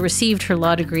 She also received her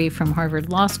law degree from Harvard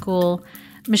Law School.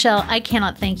 Michaele, I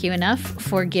cannot thank you enough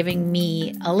for giving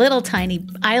me a little tiny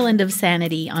island of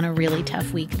sanity on a really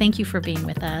tough week. Thank you for being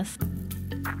with us.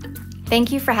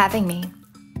 Thank you for having me.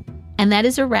 And that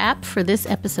is a wrap for this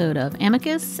episode of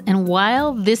Amicus. And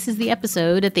while this is the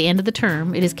episode at the end of the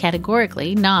term, it is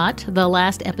categorically not the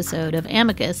last episode of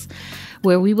Amicus,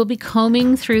 where we will be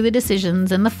combing through the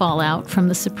decisions and the fallout from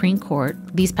the Supreme Court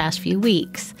these past few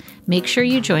weeks. Make sure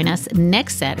you join us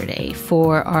next Saturday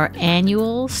for our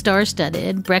annual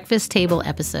star-studded breakfast table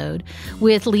episode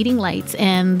with leading lights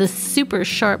and the super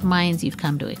sharp minds you've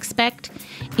come to expect,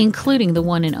 including the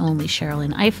one and only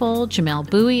Sherilyn Ifill, Jamelle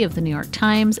Bouie of the New York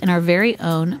Times, and our very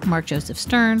own Mark Joseph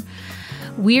Stern.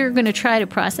 We're going to try to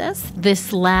process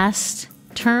this last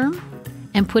term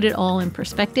and put it all in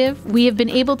perspective. We have been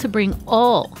able to bring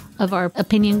all of our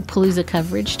Opinion Palooza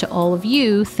coverage to all of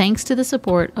you thanks to the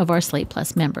support of our Slate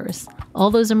Plus members. All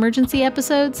those emergency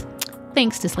episodes,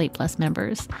 thanks to Slate Plus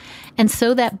members. And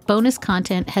so that bonus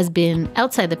content has been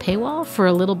outside the paywall for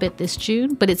a little bit this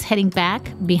June, but it's heading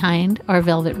back behind our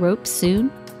velvet ropes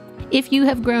soon. If you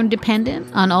have grown dependent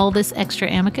on all this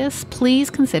extra amicus, please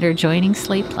consider joining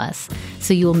Slate Plus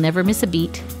so you will never miss a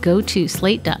beat. Go to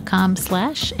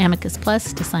slate.com/amicus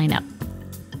plus to sign up.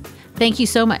 Thank you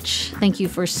so much. Thank you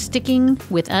for sticking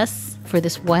with us for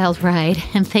this wild ride.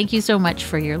 And thank you so much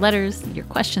for your letters, your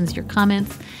questions, your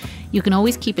comments. You can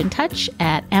always keep in touch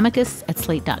at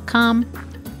amicus@slate.com.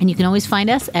 And you can always find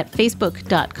us at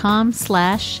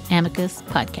facebook.com/amicus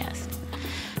podcast.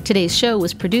 Today's show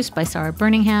was produced by Sarah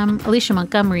Birmingham. Alicia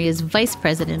Montgomery is Vice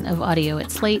President of Audio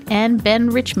at Slate, and Ben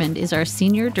Richmond is our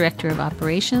Senior Director of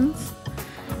Operations.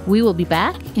 We will be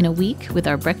back in a week with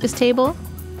our breakfast table.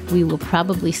 We will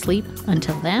probably sleep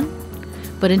until then.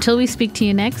 But until we speak to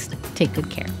you next, take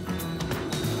good care.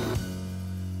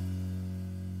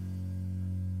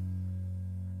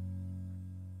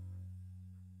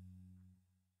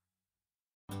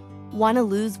 Want to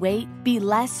lose weight, be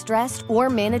less stressed, or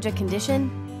manage a condition?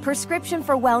 Prescription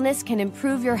for Wellness can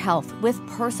improve your health with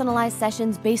personalized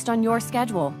sessions based on your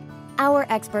schedule. Our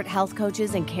expert health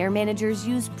coaches and care managers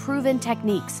use proven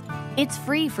techniques. It's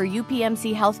free for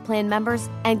UPMC Health Plan members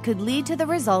and could lead to the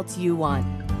results you want.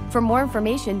 For more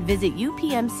information, visit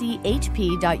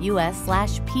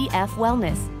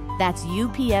upmchp.us/pfwellness. That's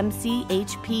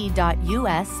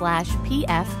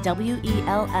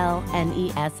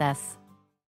upmchp.us/pfwellness.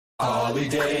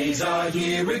 Holidays are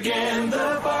here again.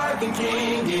 The Bargain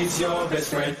King is your best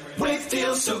friend. With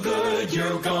deals so good,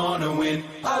 you're gonna win.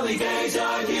 Holidays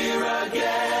are here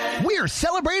again. We're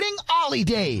celebrating Ollie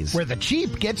Days, where the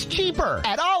cheap gets cheaper.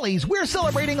 At Ollie's, we're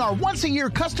celebrating our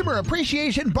once-a-year customer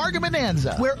appreciation bargain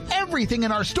bonanza, where everything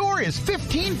in our store is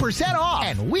 15% off.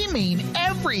 And we mean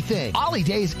everything. Ollie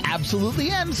Days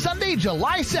absolutely ends Sunday,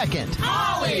 July 2nd.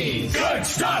 Ollie's! Good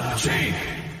stuff, cheap!